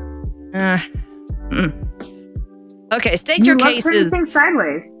 Okay, state your You love turning cases, things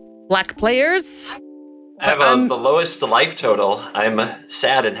sideways. black players. I have the lowest life total. I'm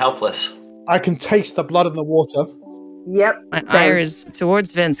sad and helpless. I can taste the blood in the water. Yep. My same. ire is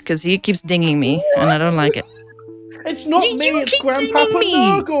towards Vince because he keeps dinging me, and I don't like it. It's not You me, it's keep Grandpapa dinging me.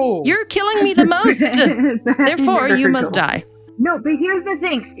 Nurgle! You're killing me the most. Therefore, you must die. No, but here's the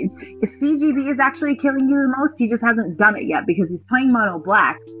thing. CGB is actually killing you the most. He just hasn't done it yet because he's playing mono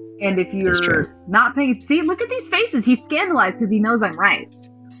black. And if That's true. you're not paying... See, look at these faces. He's scandalized because he knows I'm right.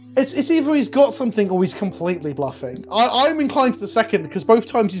 It's either he's got something or he's completely bluffing. I'm inclined to the second because both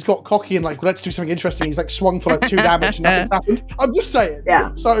times he's got cocky and like, let's do something interesting. He's like swung for like 2 damage and nothing happened. I'm just saying. Yeah.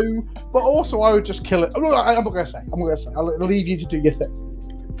 So, but also I would just kill it. I'm not going to say. I'll leave you to do your thing.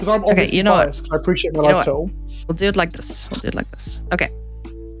 Because I'm obviously you know what? biased because I appreciate my You know life what? total. We'll do it like this. Okay.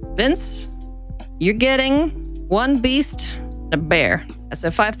 Vince, you're getting 1 beast and a bear. So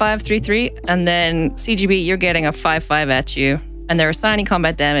 5/5, 3/3, and then CGB, you're getting a 5/5 at you, and they're assigning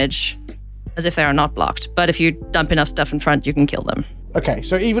combat damage as if they are not blocked. But if you dump enough stuff in front, you can kill them. Okay,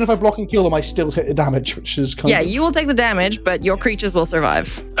 so even if I block and kill them, I still take the damage, which is kind of... You will take the damage, but your creatures will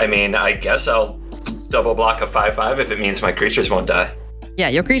survive. I mean, I guess I'll double block a 5/5 if it means my creatures won't die. Yeah,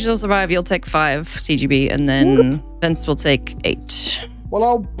 your creatures will survive. You'll take 5 CGB, and then Vince will take 8. Well,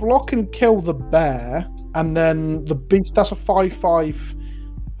 I'll block and kill the bear, and then the beast, that's a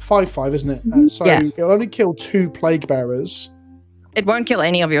 5/5, isn't it? So Yeah. it'll only kill 2 plague bearers. It won't kill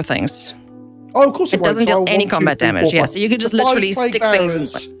any of your things. Oh, of course It won't. doesn't So deal I'll any 1, 2, combat 3, 4, damage. Yeah, 5. so you could just The 5 literally plague stick things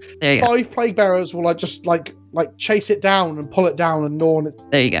bearers- in. There you go. 5 plague bearers will just like chase it down and pull it down and gnaw on it.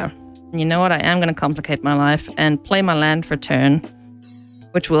 There you go. And you know what? I am going to complicate my life and play my land for turn,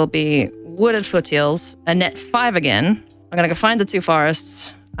 which will be wooded foothills, a net 5 again. I'm going to go find the 2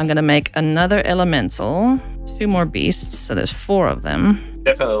 forests. I'm going to make another elemental, 2 more beasts, so there's 4 of them.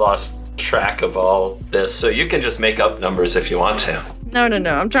 Definitely lost track of all this, so you can just make up numbers if you want to. No.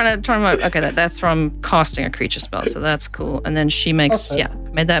 I'm trying to okay, that's from casting a creature spell, so that's cool. And then she makes, Okay.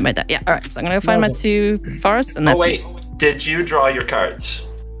 made that. Yeah, all right. So I'm going to go find my 2 forests, and Oh, that's wait. Did you draw your cards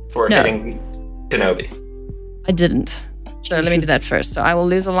for No. hitting Kenobi? I didn't. So let me do that first. So I will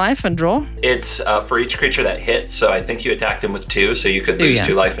lose a life and draw. It's for each creature that hits, so I think you attacked him with 2, so you could 2, lose yeah.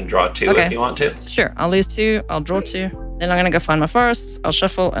 2 life and draw 2 Okay. if you want to. Sure, I'll lose 2, I'll draw 2. Then I'm going to go find my forests, I'll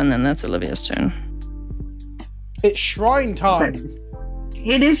shuffle, and then that's Olivia's turn. It's shrine time.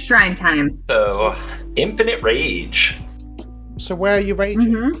 It is shrine time. So, Infinite Rage. So where are you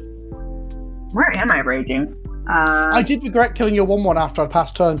raging? Where am I raging? I did regret killing your 1/1 after I'd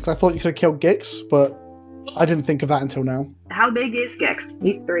passed turn because I thought you could have killed Gix, but I didn't think of that until now. How big is Gex?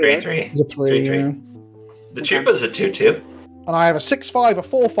 He's 3. 3 right? 3. It's a 3, yeah. The Chupa's a 2/2. And I have a 6/5, a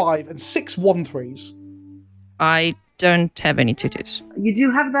 4/5, and 6 1/3s. I don't have any 2/2s. You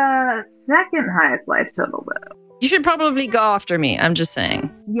do have the second highest life total, though. You should probably go after me, I'm just saying.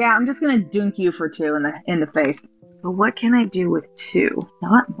 Yeah, I'm just gonna dunk you for 2 in the face. But what can I do with 2?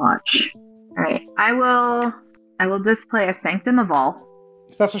 Not much. All right, I will just play a Sanctum of All.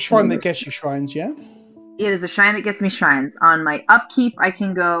 That's a shrine that gets you shrines, yeah? It is a shrine that gets me shrines. On my upkeep, I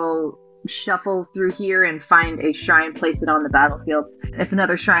can go shuffle through here and find a shrine, place it on the battlefield. If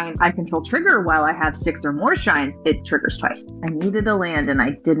another shrine I control trigger while I have 6 or more shrines, it triggers twice. I needed a land and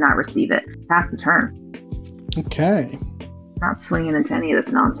I did not receive it. Pass the turn. Okay. Not swinging into any of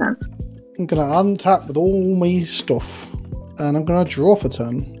this nonsense. I'm going to untap with all my stuff. And I'm going to draw for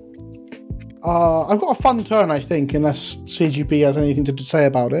turn. I've got a fun turn, I think, unless CGB has anything to say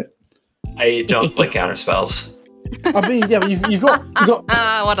about it. I don't play counter spells. I mean, yeah, but you've got.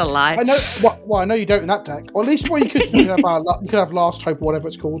 What a lie. I know. Well, I know you don't in that deck. Or at least what you could have Last Hope or whatever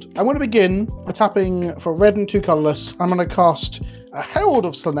it's called. I'm going to begin by tapping for red and 2 colorless. I'm going to cast a Herald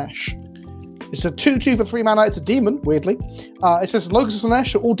of Slanesh. It's a 2/2 for 3 mana. It's a demon, weirdly. It says Locus of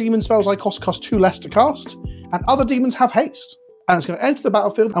Slanesh. All demon spells I cost 2 less to cast, and other demons have haste. And it's going to enter the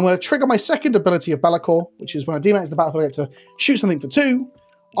battlefield. I'm going to trigger my second ability of Bellicor, which is when a demon enters the battlefield, I get to shoot something for 2.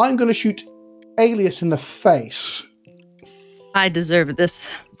 I'm going to shoot Alias in the face. I deserve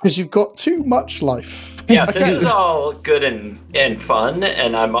this. Because you've got too much life. Yes, this is all good and fun,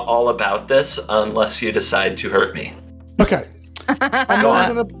 and I'm all about this unless you decide to hurt me. Okay. And then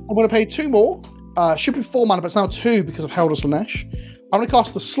I'm going to pay 2 more. Should be 4 mana, but it's now 2 because of Herald of Slanesh. I'm going to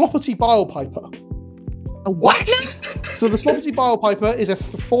cast the Sloppity Bile Piper. A what? So the Sloppity Bile Piper is a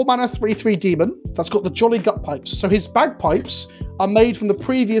 4 mana 3/3 demon that's got the Jolly Gut Pipes. So his bagpipes are made from the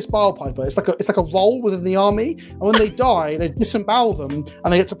previous Bile Piper. It's like a role within the army, and when they die, they disembowel them,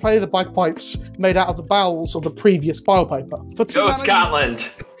 and they get to play the bagpipes made out of the bowels of the previous Bile Piper. Go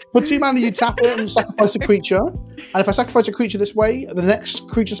Scotland! For 2 mana, you tap it and sacrifice a creature. And if I sacrifice a creature this way, the next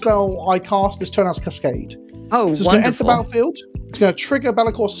creature spell I cast this turn has Cascade. Oh, so it's going to enter the battlefield. It's going to trigger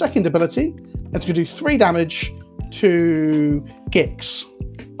Bellicor's second ability. It's going to do 3 damage to Gix.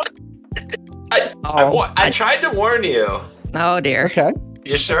 I tried to warn you. Oh dear. Okay.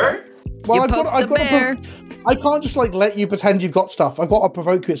 You sure? Well, You I've got to. I can't just let you pretend you've got stuff. I've got to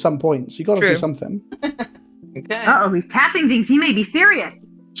provoke you at some point. So you got to do something. Okay. He's tapping things. He may be serious.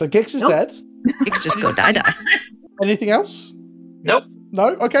 So Gix is dead. Gix just go die. Anything else? Nope.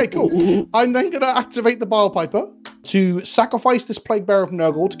 No? Okay, cool. I'm then going to activate the Bile Piper to sacrifice this Plague Bearer of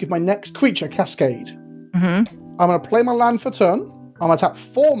Nurgle to give my next creature Cascade. Mm-hmm. I'm going to play my land for turn. I'm going to tap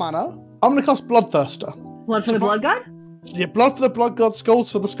 4 mana. I'm going to cast Bloodthirster. Blood for the Blood God? Yeah, Blood for the Blood God,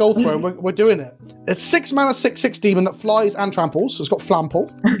 Skulls for the Skull Throne. We're doing it. It's 6 mana, 6/6 demon that flies and tramples. So it's got Flample.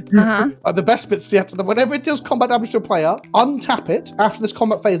 Uh-huh. The best bit's whenever it deals combat damage to a player, untap it. After this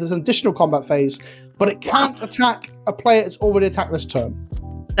combat phase, there's an additional combat phase, but it can't attack a player that's already attacked this turn.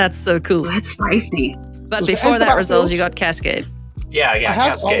 That's so cool. That's spicy. But So before enter that resolves, battlefield. you got Cascade. Yeah,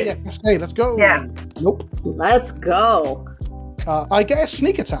 Cascade. Oh, yeah, Cascade. Let's go. Yeah. Nope. Let's go. I get a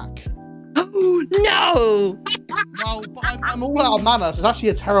sneak attack. Oh, no! Well, but I'm all out of mana, so it's actually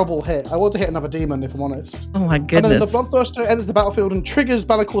a terrible hit. I want to hit another demon, if I'm honest. Oh my And then the goodness. Bloodthirster enters the battlefield and triggers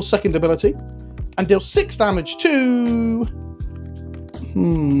Bellicor's second ability and deals 6 damage to...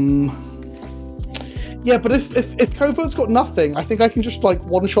 Yeah, but if Covert's got nothing, I think I can just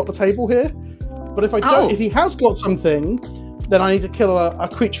one-shot the table here. But if I don't, if he has got something, then I need to kill a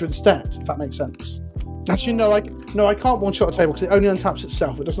creature instead, if that makes sense. Actually, no, I can't one-shot a table because it only untaps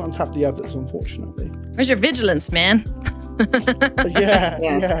itself. It doesn't untap the others, unfortunately. Where's your vigilance, man?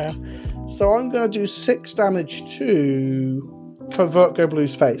 Yeah. So I'm going to do 6 damage to Covert Go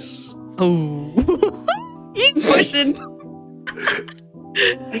Blue's face. Oh. He's pushing.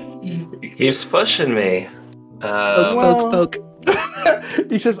 He keeps pushing me. Poke.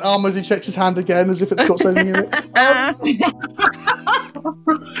 He says as he checks his hand again as if it's got something in it.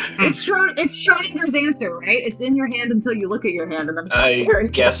 It's Schrodinger's answer, right? It's in your hand until you look at your hand, and then I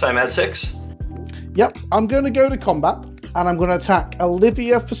guess I'm at 6. Yep, I'm going to go to combat, and I'm going to attack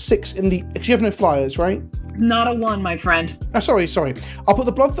Olivia for 6 in the... Because you have no flyers, right? Not a 1, my friend. Oh, sorry. I'll put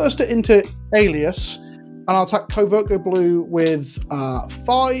the Bloodthirster into Alias, and I'll attack Covert Go Blue with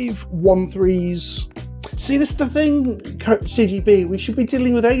 5 1/3s. See, this is the thing, CGB. We should be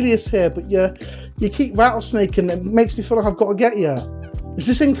dealing with Alias here, but you keep rattlesnake, and it makes me feel like I've got to get you. Is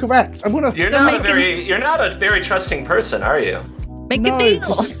this incorrect? I'm gonna. You're not a very trusting person, are you? Make a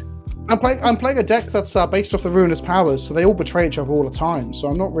deal. I'm playing a deck that's based off the Ruinous Powers, so they all betray each other all the time. So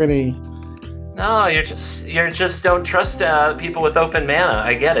I'm not really. No, you just don't trust people with open mana.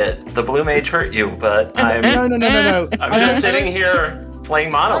 I get it. The blue mage hurt you, but I'm No. I'm just sitting here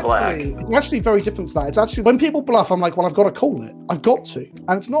playing mono black. It's actually very different to that. It's actually when people bluff, I'm like, well, I've got to call it. I've got to,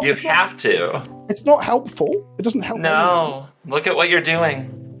 and it's not. You have to. It's not helpful. It doesn't help. No, look at what you're doing.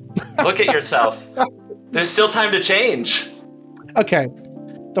 Look at yourself. There's still time to change. Okay,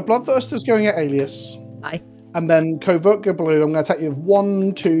 the Bloodthirster's going at Alias. Aye. And then Covert Go Blue, I'm going to attack you with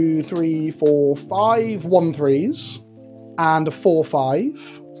 1, 2, 3, 4, 5 1/3s and a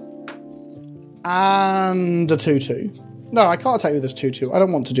 4/5. and a 2/2. No, I can't attack you with this 2/2. I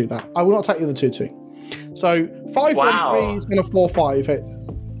don't want to do that. I will not attack you with the 2/2. So 5 1/3s and a 4/5 hit.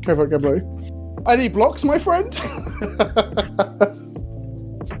 Go blue. Any blocks, my friend?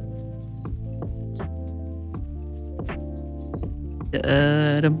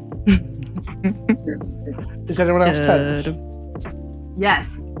 Is anyone else tense? Yes.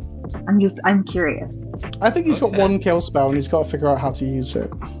 I'm curious. I think he's got one kill spell and he's got to figure out how to use it.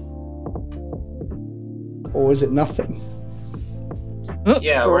 Or is it nothing?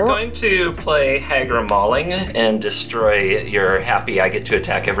 Yeah, we're going to play Hagra Mauling and destroy your happy I get to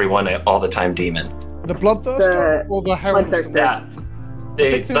attack everyone all the time demon. The Bloodthirster or the Herald? Yeah. The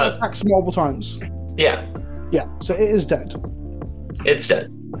big thing that attacks multiple times. Yeah. Yeah, so it is dead. It's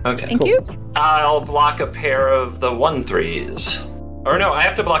dead. Okay. Thank you. I'll block a pair of the 1/3s. Or no, I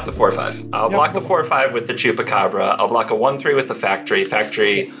have to block the 4/5. I'll block the 4/5 with the Chupacabra. I'll block a 1/3 with the Factory.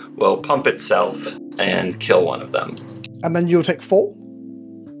 Factory will pump itself and kill one of them. And then you'll take 4?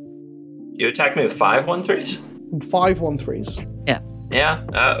 You attack me with 5 1/3s? 5 1/3s. Yeah. Yeah,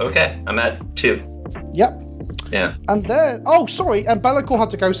 okay. I'm at 2. Yep. Yeah. And then, oh, sorry, and Bellicor had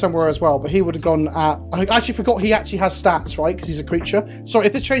to go somewhere as well, but he would have gone at, I actually forgot he actually has stats, right? Because he's a creature. Sorry,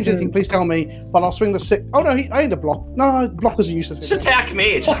 if this changes anything, please tell me, but I'll swing the 6. Oh, no, I need a block. No, blockers are useless. Just attack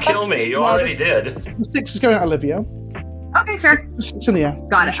me. Just kill me. You already did. The 6 is going at Olivia. Okay, sure. 6 in the air.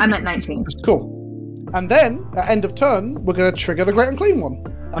 Got it. I'm at 19. Cool. And then, at end of turn, we're going to trigger the Great Unclean One.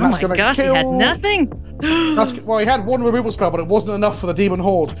 And Oh my gosh, kill... he had nothing. Well, he had 1 removal spell, but it wasn't enough for the Demon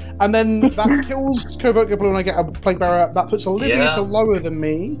Horde. And then that kills Covert Go Blue and I get a Plague Bearer. That puts Olivia to lower than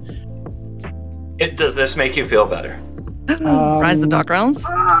me. Does this make you feel better? Rise the Dark Realms.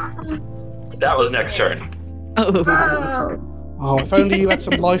 That was next turn. Oh, if only you had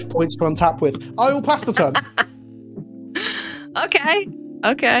some life points to untap with. I will pass the turn. Okay.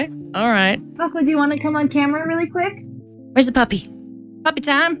 All right. Buffalo, do you want to come on camera really quick? Where's the puppy? Puppy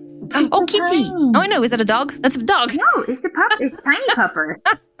time. Oh, Kitty. Time. Oh, no, is that a dog? That's a dog. No, it's a pup. It's Tiny Pupper.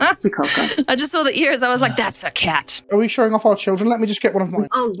 Chikoko. I just saw the ears. I was like, that's a cat. Are we showing off our children? Let me just get one of mine.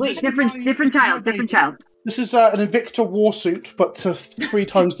 Oh, wait, different child. This is an Invicta warsuit, but to 3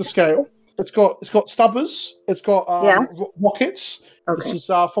 times the scale. It's got stubbers. It's got rockets. Okay. This is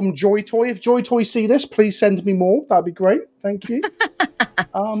from Joy Toy. If Joy Toy see this, please send me more. That'd be great. Thank you.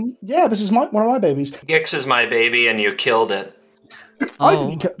 This is one of my babies. Gix is my baby, and you killed it. Did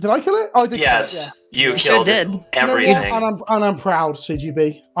I kill it? I did. Yes, kill it, you killed it. Everything. You know, and I'm proud,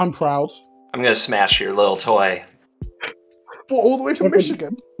 CGB. I'm proud. I'm gonna smash your little toy. What, all the way from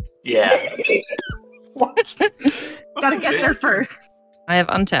Michigan? Yeah. What? Gotta get there first. I have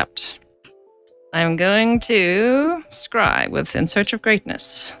untapped. I'm going to scry with In Search of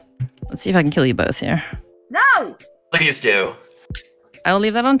Greatness. Let's see if I can kill you both here. No! Please do. I'll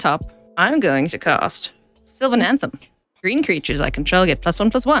leave that on top. I'm going to cast Sylvan Anthem. Green creatures I control get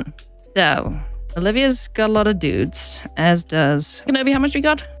 +1/+1. So, Olivia's got a lot of dudes, as does Kenobi. How much we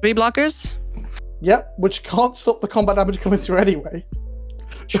got? 3 blockers? Yep, which can't stop the combat damage coming through anyway.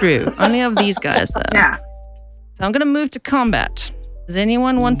 True. Only have these guys, though. Yeah. So I'm going to move to combat. Does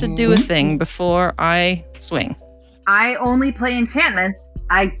anyone want to do a thing before I swing? I only play enchantments.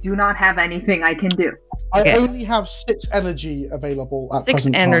 I do not have anything I can do. I only have 6 energy available at 6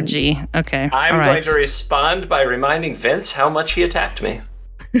 present energy. Okay. I'm going to respond by reminding Vince how much he attacked me.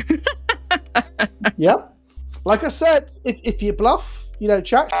 Yep. Like I said, if you bluff,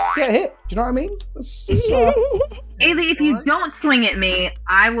 Jack, get hit. Do you know what I mean? Ailey, if you don't swing at me,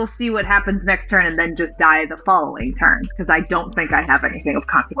 I will see what happens next turn and then just die the following turn because I don't think I have anything of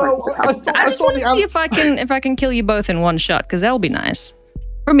consequence. Well, I just want to see if I can kill you both in one shot because that'll be nice.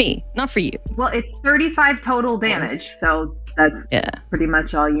 For me, not for you. Well, it's 35 total damage, so that's pretty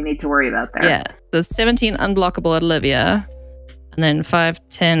much all you need to worry about there. Yeah. So 17 unblockable at Olivia, and then 5,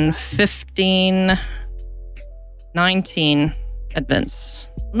 10, 15, 19 at Vince.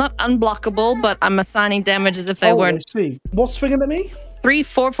 Not unblockable, but I'm assigning damage as if they weren't. I see. What's swinging at me? 3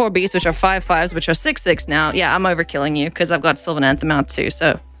 4/4 beasts, which are 5/5s, which are 6/6 now. Yeah, I'm overkilling you because I've got Sylvan Anthem out too.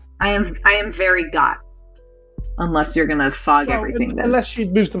 So I am very got. Unless you're gonna fog everything. Then. Unless she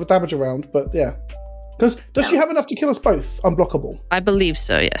moves the damage around, but yeah. Does she have enough to kill us both? Unblockable. I believe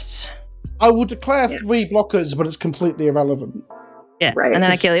so. Yes. I will declare 3 blockers, but it's completely irrelevant. Yeah. Right. And then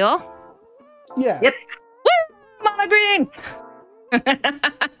I kill you all. Yeah. Yep. Woo! Mono green.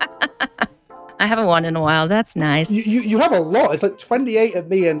 I haven't won in a while. That's nice. You have a lot. It's like 28 at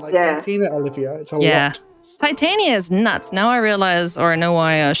me and like 18 at Olivia. It's a lot. It's Titania is nuts. Now I realize, or I know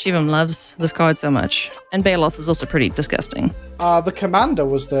why Shivam loves this card so much. And Baeloth is also pretty disgusting. The commander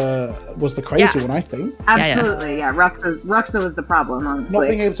was the crazy one, I think. Absolutely, yeah. Ruxa was the problem, honestly. Not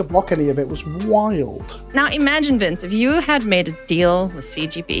being able to block any of it was wild. Now imagine, Vince, if you had made a deal with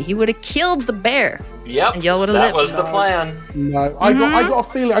CGB, he would have killed the bear. Yep, and y'all would have lived. That was the plan. No, I got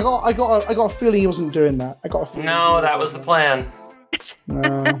a feeling. I got a feeling he wasn't doing that. I got a feeling. No, that was the plan.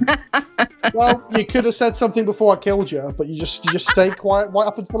 No. Well, you could have said something before I killed you, but you just stayed quiet right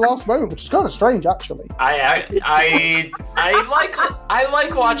up until the last moment, which is kind of strange, actually. I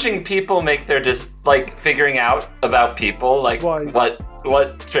like watching people make their figuring out about people, like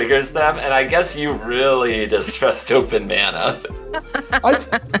what triggers them, and I guess you really need to trust open mana.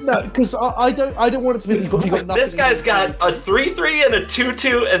 Because I don't want it to be. You got nothing. This guy's got a 3/3 and a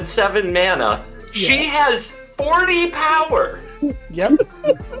 2/2 and 7 mana. Yeah. She has 40 power. Yep.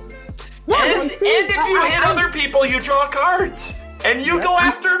 And if you hit other people, you draw cards, and you go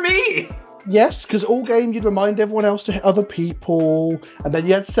after me. Yes, because all game you'd remind everyone else to hit other people, and then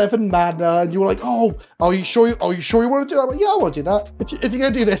you had 7 mana, and you were like, "Oh, are you sure you want to do that?" I'm like, yeah, I want to do that. If you're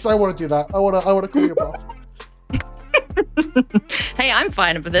gonna do this, I want to do that. I want to call your bluff. Hey, I'm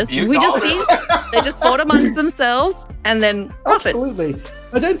fine with this. They just fought amongst themselves, and then profit. Absolutely.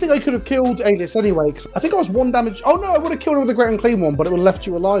 I don't think I could have killed Alias anyway, because I think I was 1 damage. Oh no, I would have killed her with a Great and Clean one, but it would have left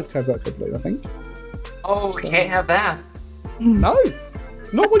you alive, Covert Blue, I think. Oh, we can't have that. No.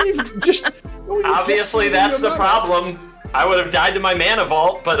 Not when you've just... Obviously, that's the problem. I would have died to my mana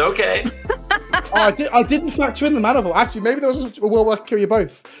vault, but okay. I didn't factor in the mana vault. Actually, maybe there was a well worth kill you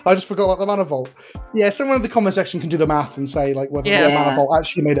both. I just forgot about the mana vault. Yeah, someone in the comment section can do the math and say like whether the mana vault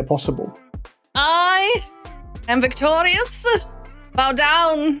actually made it possible. I am victorious. Bow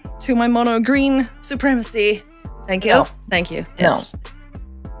down to my mono green supremacy. Thank you. No. Thank you. No. Yes.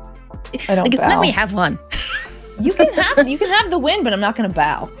 I don't bow. Let me have one. You can have the win, but I'm not gonna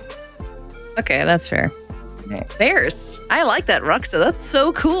bow. Okay, that's fair. Okay. Bears. I like that Ruxa. That's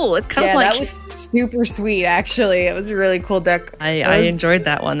so cool. It's kind of like that was super sweet. Actually, it was a really cool deck. I enjoyed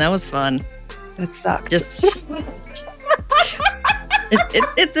that one. That was fun. It sucked. Just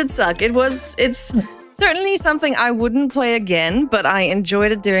it did suck. It's certainly something I wouldn't play again, but I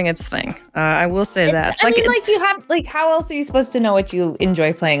enjoyed it doing its thing. I will say that. You have how else are you supposed to know what you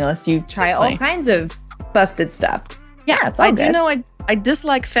enjoy playing unless you try all kinds of busted stuff? Yeah, it's all I good. do know I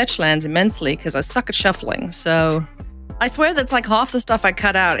dislike fetch lands immensely because I suck at shuffling. So I swear that's like half the stuff I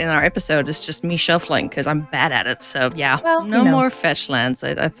cut out in our episode is just me shuffling because I'm bad at it. So yeah, no more fetch lands.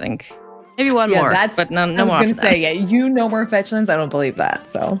 I think maybe one more, but no more. I was gonna say no more fetch lands. I don't believe that.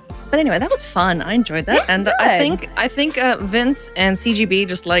 So, but anyway, that was fun. I enjoyed that, and good. I think Vince and CGB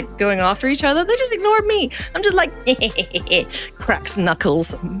just like going after each other. They just ignored me. I'm just like cracks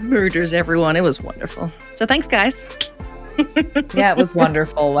knuckles, murders everyone. It was wonderful. So thanks, guys. Yeah, it was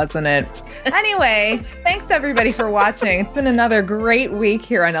wonderful, wasn't it? Anyway, thanks everybody for watching. It's been another great week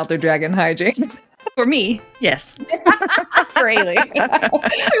here on Elder Dragon Hijinks. For me, yes. For Ailey.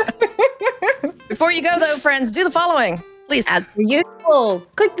 Before you go, though, friends, do the following. Please. As per usual,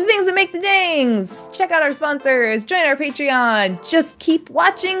 click the things that make the dings. Check out our sponsors. Join our Patreon. Just keep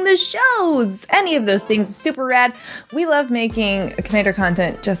watching the shows. Any of those things is super rad. We love making Commander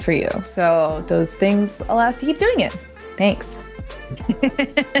content just for you. So those things allow us to keep doing it. Thanks.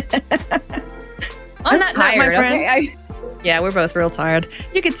 On that note, my friends. Okay? Yeah, we're both real tired.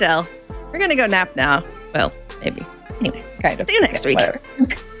 You can tell. We're going to go nap now. Well, maybe. Anyway, kind of. See you next week. Whatever.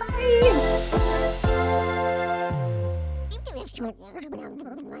 Bye.